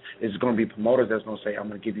 $50, it's going to be promoters that's going to say, I'm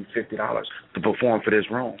going to give you $50 to perform for this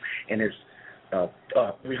room. And it's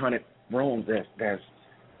 300 rooms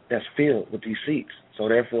that's filled with these seats. So,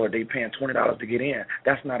 therefore, they paying $20 to get in.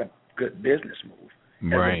 That's not a good business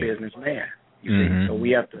move as a businessman. You see? So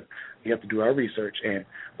we have to do our research,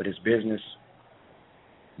 but it's business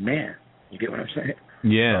man. You get what I'm saying?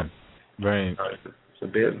 Yeah, right. It's a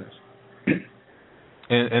business.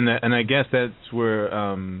 And I guess that's where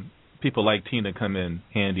people like Tina come in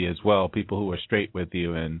handy as well. People who are straight with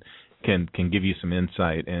you and can give you some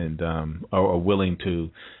insight and are willing to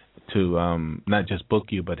not just book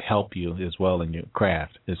you but help you as well in your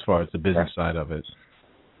craft as far as the business side of it.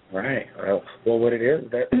 Right. Well, what it is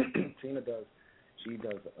that Tina does, she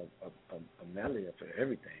does a medley of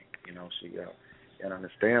everything. She and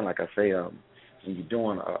understand, like I say, when you're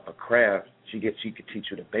doing a craft, she could teach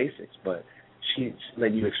you the basics, but she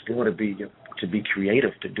let you explore to be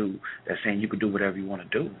creative, to do that, saying you could do whatever you want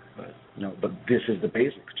to do, but this is the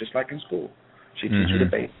basics, just like in school. She teach you the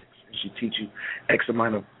basics. She teach you X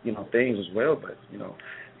amount of things as well, but you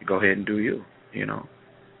go ahead and do you.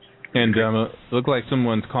 And look like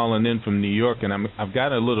someone's calling in from New York, and I've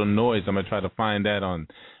got a little noise. I'm gonna try to find that on.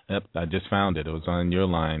 Yep, I just found it. It was on your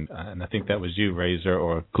line, and I think that was you, Razor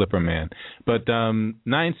or Clipperman. But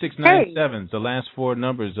 9697 is the last four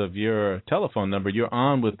numbers of your telephone number. You're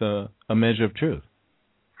on with a measure of truth.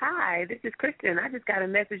 Hi, this is Kristen. I just got a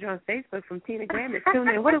message on Facebook from Tina Graham. It's tuned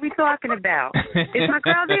in. What are we talking about? Is my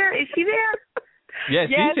girl there? Is she there? Yes,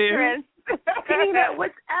 she's here. Tina,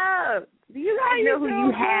 what's up? Do you guys know who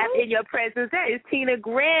you have in your presence? That is Tina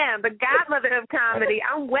Graham, the godmother of comedy.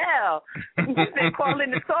 I'm well. You said call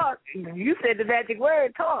in to talk. You said the magic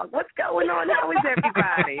word, talk. What's going on? How is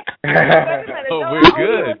everybody? We're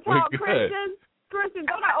good. We're good. Kristen,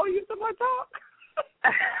 don't I owe you some more talk?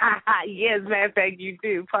 Yes, matter of fact, you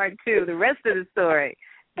do. Part two, the rest of the story.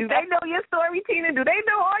 Do they know your story, Tina? Do they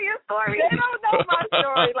know all your story? They don't know my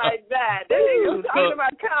story like that. They're talking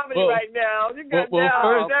about comedy right now. You got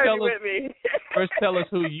with me. First, tell us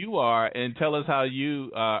who you are and tell us how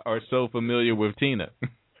you are so familiar with Tina.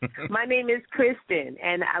 My name is Kristen,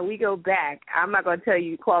 and we go back. I'm not going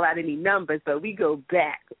to call out any numbers, but we go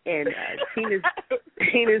back. And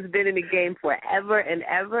Tina's been in the game forever and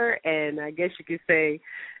ever, and I guess you could say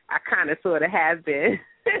I kind of sort of have been.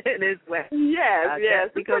 This way.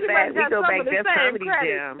 Yes. We go back Def Comedy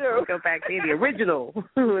Jam. We go back to the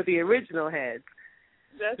original heads.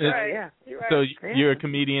 That's right. Yeah. So you're a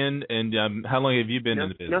comedian, and how long have you been in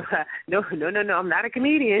the business? No. I'm not a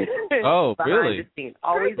comedian. Oh, behind really? the scenes.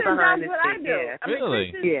 Always behind the scenes. Yeah.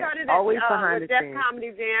 Really? Always behind the scenes. Def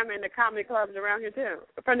Comedy Jam and the comedy clubs around here too,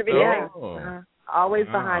 from the beginning. Always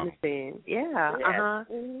behind the scenes. Yeah.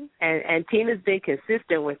 And Tina's been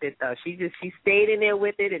consistent with it though. She stayed in there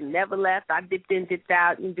with it and never left. I dipped in, dipped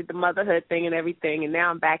out, and did the motherhood thing and everything, and now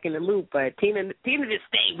I'm back in the loop. But Tina just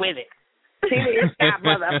stayed with it. Tina is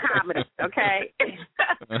godmother of comedy, okay?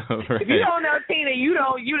 Right. If you don't know Tina, you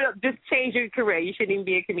don't just change your career. You shouldn't even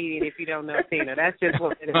be a comedian if you don't know Tina. That's just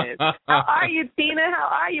what it is. How are you, Tina? How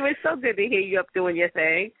are you? It's so good to hear you up doing your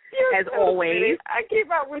thing, as always. I keep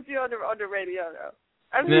up with you on the radio, though.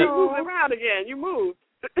 I mean, you moved around again. You moved.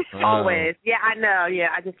 Always. Yeah, I know.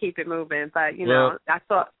 Yeah, I just keep it moving. But, I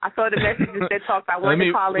saw the messages that talked. I wanted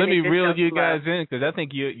to call in. Let me reel you guys in, because I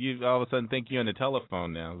think you all of a sudden think you're on the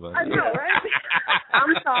telephone now. But. I know, right?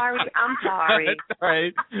 I'm sorry. That's all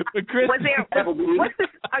right. But Chris,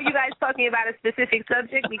 are you guys talking about a specific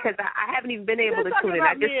subject? Because I haven't even been able to tune in.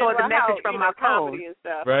 I just saw the message from my phone.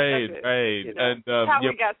 Right. And how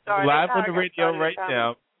we got started. Live on the radio right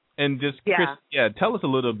now. And just, Chris, tell us a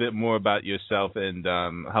little bit more about yourself and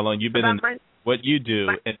how long you've been in what you do,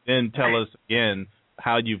 and then tell us again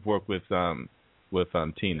how you've worked with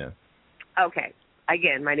Tina. Okay.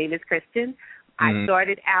 again, my name is Kristen. I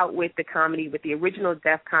started out with the comedy, with the original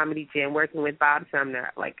Def Comedy Jam, working with Bob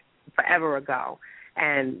Sumner, like forever ago.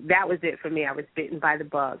 And that was it for me. I was bitten by the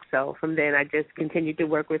bug. So from then, I just continued to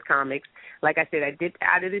work with comics. Like I said, I dipped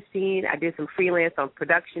out of the scene. I did some freelance on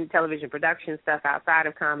production, television production stuff outside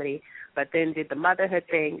of comedy, but then did the motherhood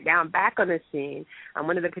thing. Now I'm back on the scene. I'm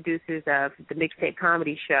one of the producers of the Mixtape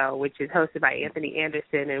Comedy Show, which is hosted by Anthony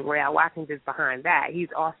Anderson, and Royale Watkins is behind that.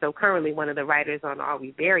 He's also currently one of the writers on Are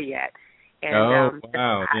We There Yet? And,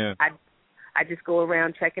 wow, yeah. I just go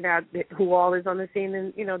around checking out who all is on the scene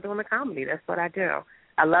and, doing the comedy. That's what I do.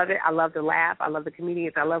 I love it. I love to laugh. I love the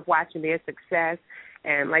comedians. I love watching their success.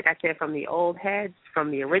 And like I said, from the old heads,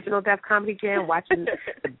 from the original Def Comedy Jam, watching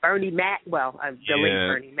the Bernie Mac, the late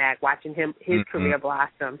Bernie Mac, watching his career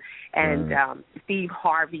blossom, and Steve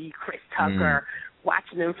Harvey, Chris Tucker,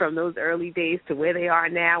 watching them from those early days to where they are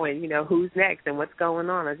now, and, who's next and what's going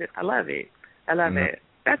on. I love it. I love it.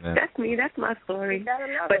 That's me. That's my story.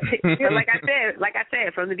 But like I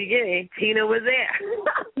said from the beginning, Tina was there.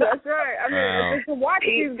 That's right. I mean, to watch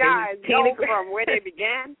these guys go from where they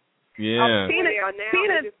began. Yeah.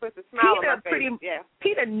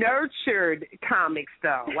 Tina nurtured comics,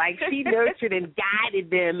 though. Like, she nurtured and guided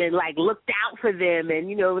them and, like, looked out for them. And,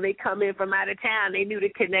 when they come in from out of town, they knew to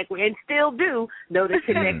connect with, and still do know to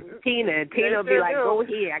connect with Tina. And Tina will be like, go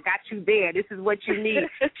here. I got you there. This is what you need.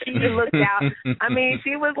 She looked out. I mean,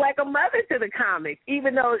 she was like a mother to the comics,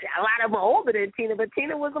 even though a lot of them are older than Tina, but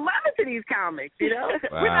Tina was a mother to these comics, Wow.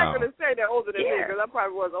 We're not going to say they're older than me, because I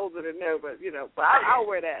probably was older than her, but, but I'll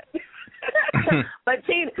wear that. But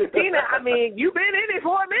Tina, I mean, you've been in it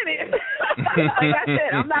for a minute. Like I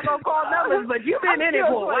said, I'm not gonna call numbers, but you've been in it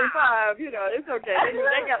for a while. 25, it's okay. They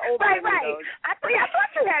got older than me, though. I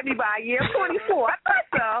thought you had me by a year. 24. I thought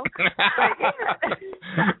so.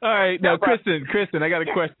 All right, now Kristen, I got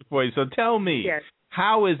a question for you. So tell me,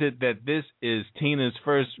 how is it that this is Tina's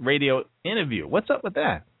first radio interview? What's up with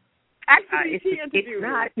that? Actually, she interviewed me.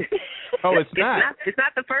 Oh, it's not. It's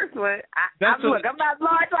not the first one. Look, I'm not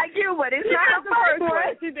large like you, but it's not the first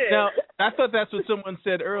one. She did. Now, I thought that's what someone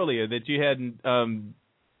said earlier, that you hadn't,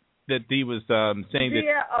 that he was saying that.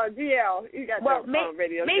 DL, you got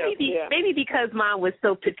radio maybe because mine was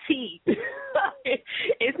so petite,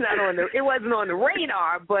 it wasn't on the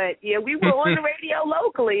radar. But yeah, we were on the radio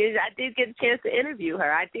locally, and I did get a chance to interview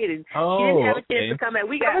her. I did, and she didn't have a chance to come back.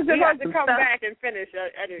 We got to come back and finish.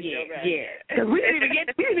 Because we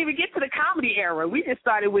didn't even get to the comedy era. We just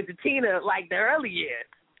started with the Tina, like the early years.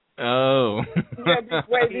 Oh.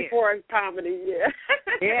 Way before comedy,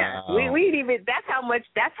 Yeah. Wow. We didn't even. That's how much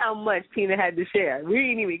Tina had to share. We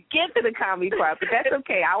didn't even get to the comedy part, but that's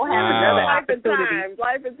okay. I will have another opportunity.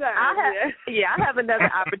 Life and time. I'll have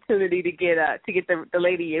another opportunity to get the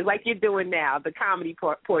lady in, like you're doing now, the comedy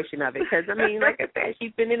portion of it. Because I mean, like I said,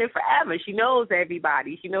 she's been in it forever. She knows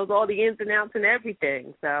everybody. She knows all the ins and outs and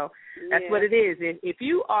everything. So that's what it is. If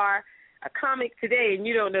you are a comic today and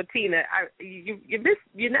you don't know Tina,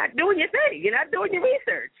 you're not doing your thing. You're not doing your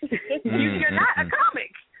research. You're not a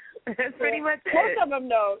comic. That's pretty much it. Most of them,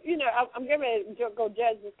 though, I'm getting ready to go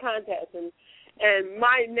judge this contest, and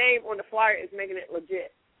my name on the flyer is making it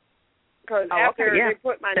legit. Because after they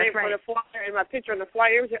put my name on the flyer and my picture on the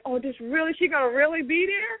flyer, it was like, she going to really be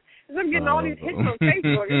there? Because I'm getting all these hits on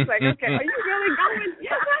Facebook. It's like, okay, are you really going?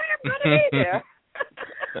 Yes, I am going to be there.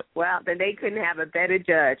 Well, then they couldn't have a better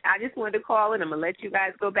judge. I just wanted to call in. I'm going to let you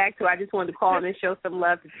guys go back to. I just wanted to call in and show some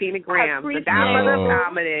love to Tina Graham, the godmother of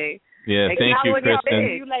comedy. Yeah, thank you,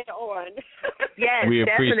 Kristen. You later on. Yes, we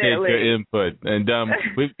appreciate definitely. your input. And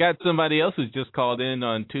we've got somebody else who's just called in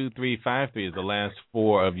on 2353 is the last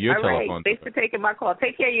four of your telephone. All right, thanks for taking my call.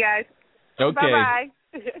 Take care, you guys. Okay. Bye-bye.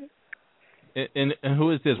 And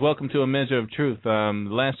who is this? Welcome to A Measure of Truth. The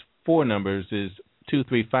last four numbers is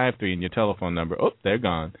 2353 in your telephone number. Oh, they're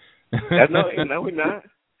gone. No, we're not.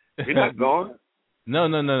 We're not gone. No.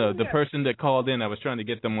 The person that called in, I was trying to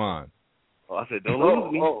get them on. Oh, I said, don't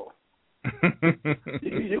lose me.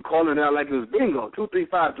 You're calling out like it was bingo.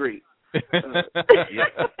 2353.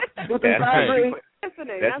 2353. That's what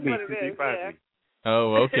it is. Yeah.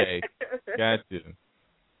 Oh, okay. Got you.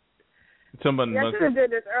 Somebody I should have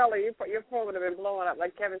did this early. Your phone would have been blowing up,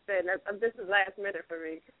 like Kevin said. This is last minute for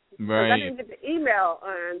me. Right. I didn't get the email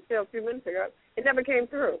until a few minutes ago. It never came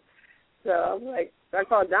through. So I'm like, I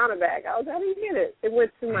called Donna back. I didn't get it. It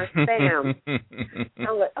went to my spam.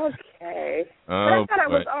 I'm like, okay. But I thought I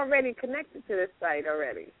was already connected to this site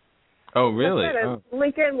already. Oh, really?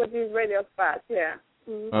 Link in with these radio spots, yeah.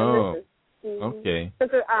 Mm-hmm. Oh, okay. So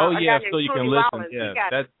you can listen. Rollins. Yeah,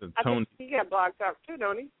 that's the Tony. He got Blog Talk too,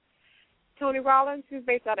 don't he? Tony Rollins, he's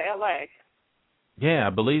based out of L.A. Yeah, I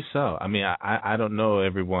believe so. I mean, I don't know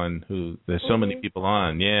everyone who. There's so many people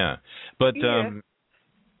on. Yeah, but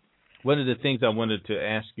one of the things I wanted to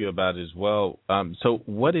ask you about as well. So,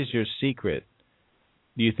 what is your secret?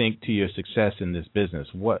 Do you think to your success in this business?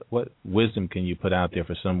 What wisdom can you put out there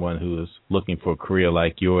for someone who is looking for a career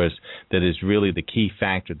like yours that is really the key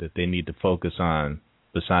factor that they need to focus on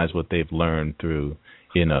besides what they've learned through,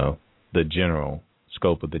 the general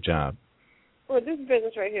scope of the job? Well, this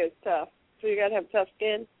business right here is tough. So you got to have tough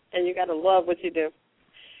skin, and you got to love what you do.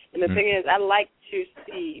 And the thing is, I like to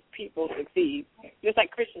see people succeed. Just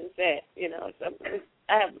like Christian said,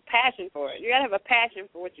 I have a passion for it. You got to have a passion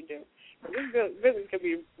for what you do. This business can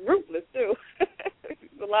be ruthless, too.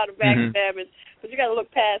 There's a lot of backstabbing, but you got to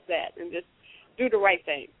look past that and just do the right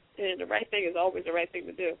thing. And the right thing is always the right thing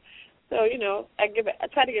to do. So, I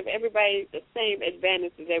try to give everybody the same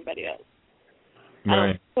advantage as everybody else. Right. I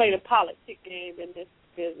don't play the politic game in this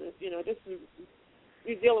business.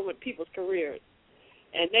 You're dealing with people's careers,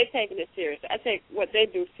 and they're taking it serious. I take what they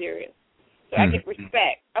do serious. So I get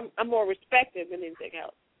respect. I'm more respected than anything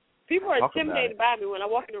else. People are intimidated by me when I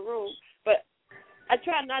walk in the room, but I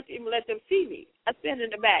try not to even let them see me. I stand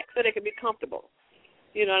in the back so they can be comfortable.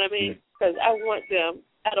 You know what I mean? Because I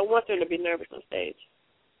don't want them to be nervous on stage.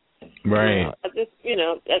 Right. I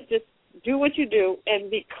just do what you do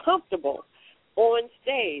and be comfortable on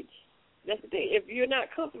stage. That's the thing. If you're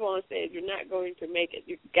not comfortable on stage, you're not going to make it.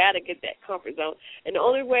 You've got to get that comfort zone. And the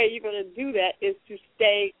only way you're going to do that is to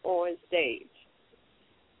stay on stage.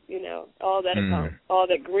 All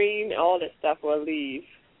that green, all that stuff will leave.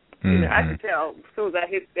 I can tell as soon as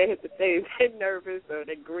they hit the stage, they're nervous or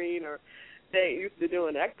they're green or they're used to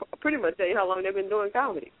doing that. I pretty much tell you how long they've been doing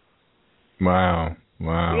comedy. Wow.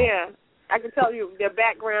 Yeah. I can tell you their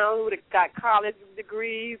background, who got college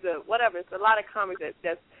degrees or whatever. It's a lot of comics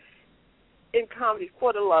that's in comedy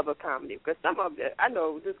for the love of comedy. Because some of them, I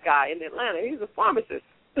know this guy in Atlanta, he's a pharmacist.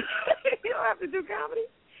 He don't have to do comedy.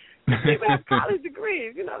 People have college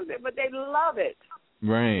degrees, but they love it.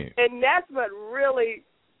 Right. And that's what really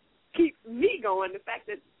keeps me going, the fact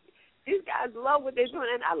that these guys love what they're doing,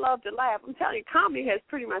 and I love to laugh. I'm telling you, comedy has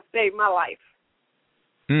pretty much saved my life.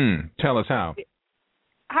 Tell us how.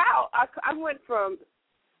 How? I went from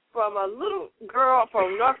a little girl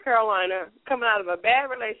from North Carolina coming out of a bad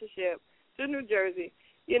relationship to New Jersey,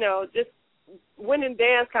 just winning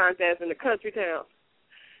dance contests in the country towns.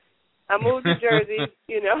 I moved to Jersey,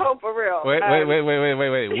 for real. Wait.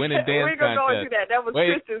 Winning dance We're going to go into that. That was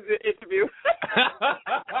Christian's interview.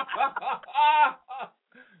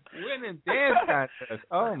 Winning dance contest.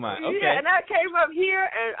 Oh, my. Okay. Yeah, and I came up here,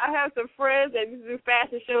 and I have some friends that used to do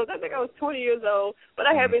fashion shows. I think I was 20 years old, but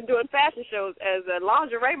I have been doing fashion shows as a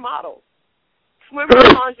lingerie model. Swimming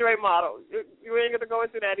lingerie model. You ain't going to go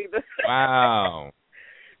into that either. Wow.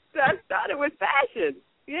 So I started with fashion.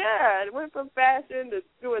 Yeah, I went from fashion to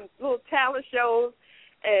doing little talent shows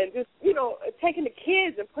and just, taking the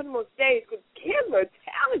kids and putting them on stage because kids were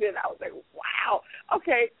talented. I was like, wow,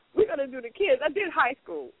 okay, we're going to do the kids. I did high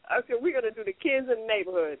school. I said, we're going to do the kids in the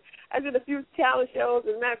neighborhood. I did a few talent shows.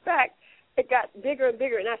 As a matter of fact, it got bigger and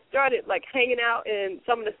bigger, and I started, hanging out in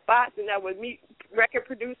some of the spots, and I would meet record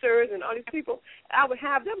producers and all these people. I would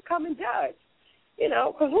have them come and judge,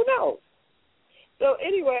 because who knows? So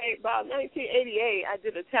anyway, about 1988, I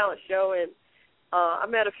did a talent show, and I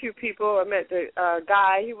met a few people. I met the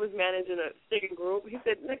guy. He was managing a singing group. He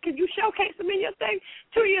said, "Can you showcase them in your thing?"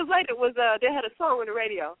 2 years later, they had a song on the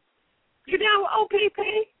radio. You down with OPP?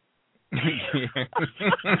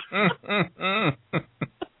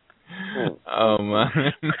 Oh, my.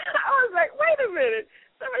 I was like, wait a minute.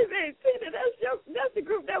 Somebody said, Tina, that's the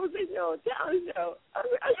group that was in your talent show. I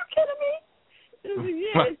was like, are you kidding me?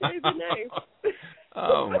 Yeah, they changed the name.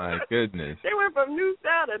 Oh, my goodness. They went from New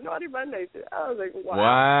Style to Naughty by Nature. I was like,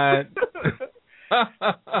 wow. What?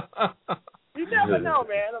 You never know,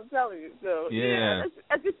 man. I'm telling you. So, yeah.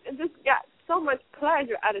 I just got so much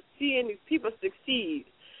pleasure out of seeing these people succeed,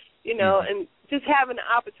 and just having the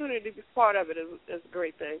opportunity to be part of it is a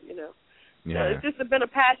great thing, Yeah. So it's just been a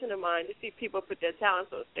passion of mine to see people put their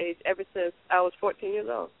talents on stage ever since I was 14 years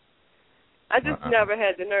old. I just never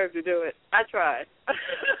had the nerve to do it. I tried.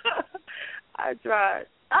 I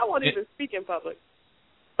won't even speak in public.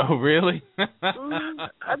 Oh, really?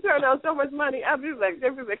 I turned out so much money. They'd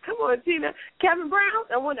be like, come on, Tina. Kevin Brown,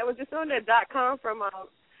 the one that was just on that .com from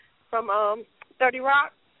 30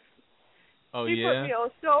 Rock. Oh, he put me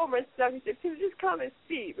on so much stuff. He said, Tina, just come and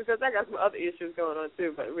speak, because I got some other issues going on,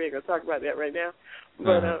 too, but we ain't going to talk about that right now.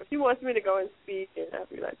 But he wants me to go and speak, and I'd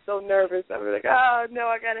be, so nervous. I'd be like, oh,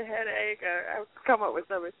 no, I got a headache. I'll come up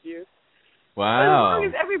with some excuse. Wow. As long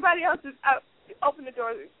as everybody else is out, open the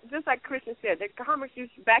doors. Just like Christian said, the comics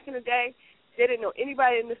used to, back in the day, they didn't know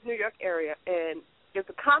anybody in this New York area. And if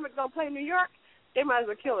the comic don't play New York, they might as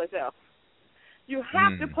well kill themselves. You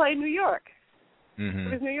have to play New York.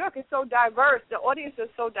 Because New York is so diverse. The audience is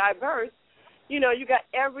so diverse. You know, you got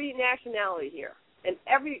every nationality here. And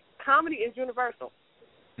every comedy is universal.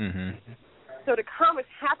 So the comics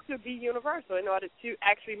have to be universal in order to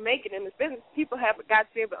actually make it in this business. People have got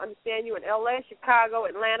to be able to understand you in L.A., Chicago,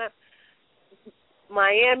 Atlanta,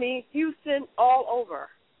 Miami, Houston, all over,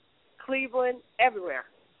 Cleveland, everywhere.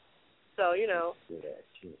 So, you know,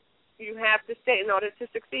 you have to stay in order to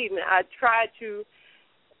succeed. And I try to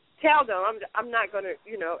tell them, I'm not going to,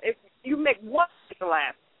 you know, if you make one person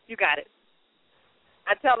laugh, you got it.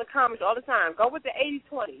 I tell the comics all the time, go with the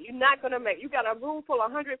 80-20. You're not going to make, you got a room full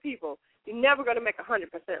of 100 people. You're never going to make 100%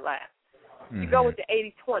 laugh. You go with the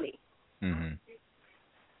 80-20.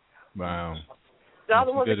 Wow. The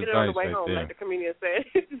other ones that get it on the way right home, there. like the comedian said.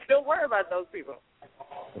 Don't worry about those people.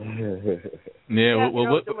 Yeah,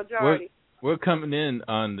 well, the majority. We're coming in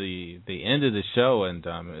on the end of the show, and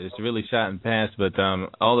it's really shot and passed. But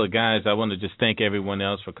all the guys, I want to just thank everyone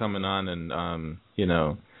else for coming on and, you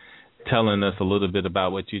know, telling us a little bit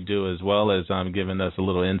about what you do, as well as giving us a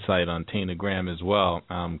little insight on Tina Graham as well.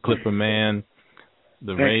 Clipper Man,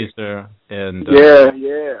 the Razor, and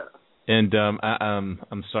and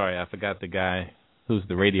I'm sorry, I forgot the guy who's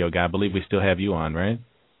the radio guy. I believe we still have you on, right?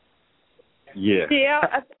 Yeah.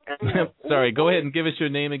 Sorry, go ahead and give us your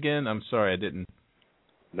name again. I'm sorry, I didn't.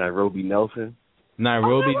 Nairobi Nelson.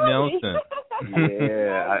 Nairobi Nelson.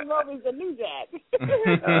 Yeah. Nairobi's the new Jack.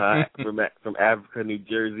 From Africa, New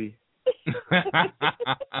Jersey.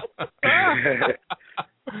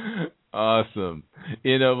 Awesome.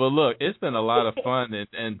 You know, well, look, it's been a lot of fun.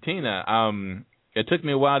 And Tina, it took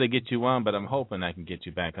me a while to get you on, but I'm hoping I can get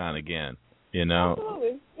you back on again. You know?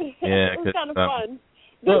 Absolutely. Yeah, it was kind of fun.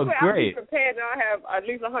 Oh, This way great. I'll be prepared now. I have at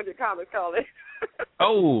least 100 comics calling.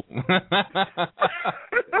 Oh.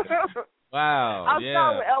 Wow. I'll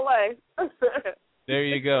start with L.A. There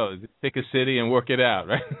you go. Pick a city and work it out,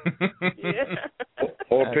 right? Yeah.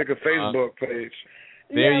 Or pick a Facebook page.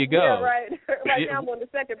 There you go. Yeah, right. Right now I'm on the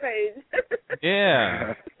second page.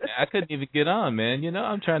 Yeah. I couldn't even get on, man. You know,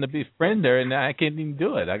 I'm trying to be friender, and I can't even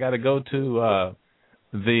do it. I got to go to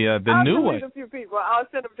the new one. I'll delete a few people. I'll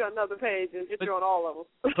send them to another page and get you on all of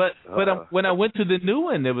them. But when I went to the new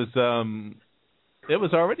one, there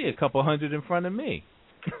was already a couple hundred in front of me.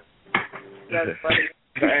 That's funny.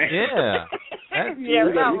 Yeah.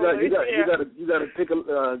 You got to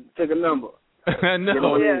take a number.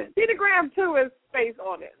 No. Yeah. Tina Graham too is space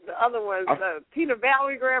on it. The other ones, Tina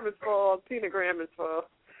Valerie Graham is full. Tina Graham is full.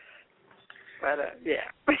 But yeah.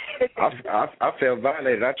 I felt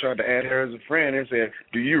violated. I tried to add her as a friend and said,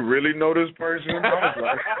 "Do you really know this person?" I was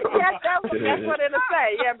like, yes, that's what it'll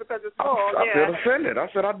say. Yeah, because it's full. I felt offended. I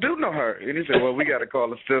said, "I do know her," and he said, "Well, we got to call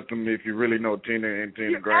the system if you really know Tina and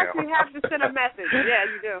Tina Graham." You actually have to send a message. Yeah,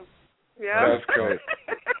 you do. Yeah. That's cool.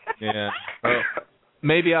 Yeah. Well,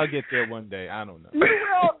 maybe I'll get there one day. I don't know. You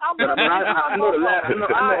will. I know the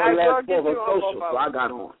last four of her social, so I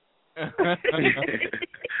got on.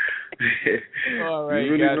 All right,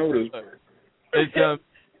 you really guys. know this.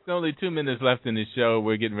 It's only 2 minutes left in the show.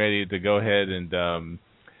 We're getting ready to go ahead and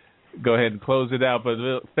close it out. But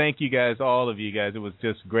thank you guys, all of you guys. It was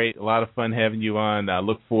just great. A lot of fun having you on. I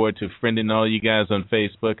look forward to friending all you guys on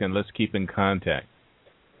Facebook, and let's keep in contact.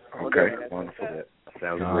 Okay, wonderful.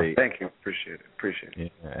 Sounds great. Thank you. Appreciate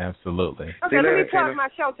it. Yeah, absolutely. Okay, let me plug my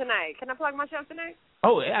show tonight. Can I plug my show tonight?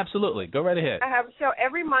 Oh, absolutely. Go right ahead. I have a show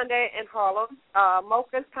every Monday in Harlem.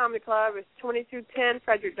 Moca's Comedy Club is 2210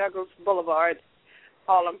 Frederick Douglass Boulevard,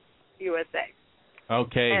 Harlem, USA.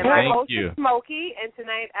 Okay, and my thank host you. is Smokey, and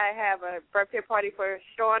tonight I have a birthday party for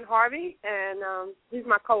Sean Harvey, and he's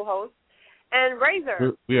my co-host. And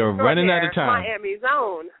Razor. We are running out of time. Miami's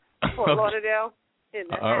own, Fort Lauderdale, in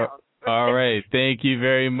the house. All right. Thank you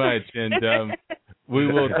very much. And we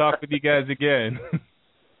will talk with you guys again.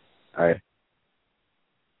 All right.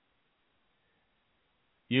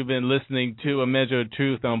 You've been listening to A Measure of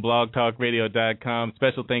Truth on blogtalkradio.com.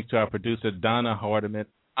 Special thanks to our producer, Donna Hardiman.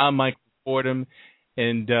 I'm Mike Fordham.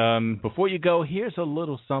 And before you go, here's a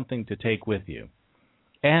little something to take with you.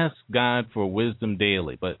 Ask God for wisdom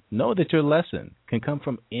daily, but know that your lesson can come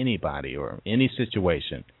from anybody or any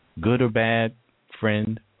situation, good or bad,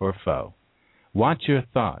 friend or foe. Watch your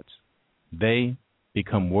thoughts. They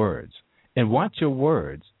become words. And watch your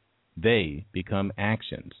words. They become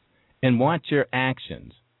actions. And watch your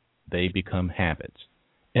actions. They become habits.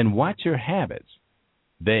 And watch your habits.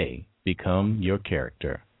 They become your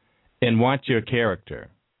character. And watch your character.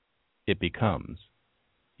 it becomes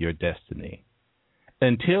your destiny.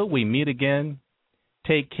 Until we meet again,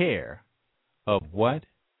 take care of what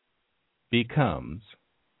becomes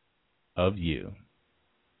of you.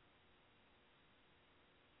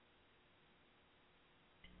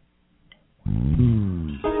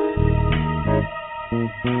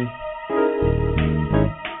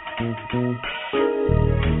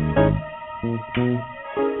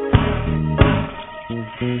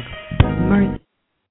 Mercy.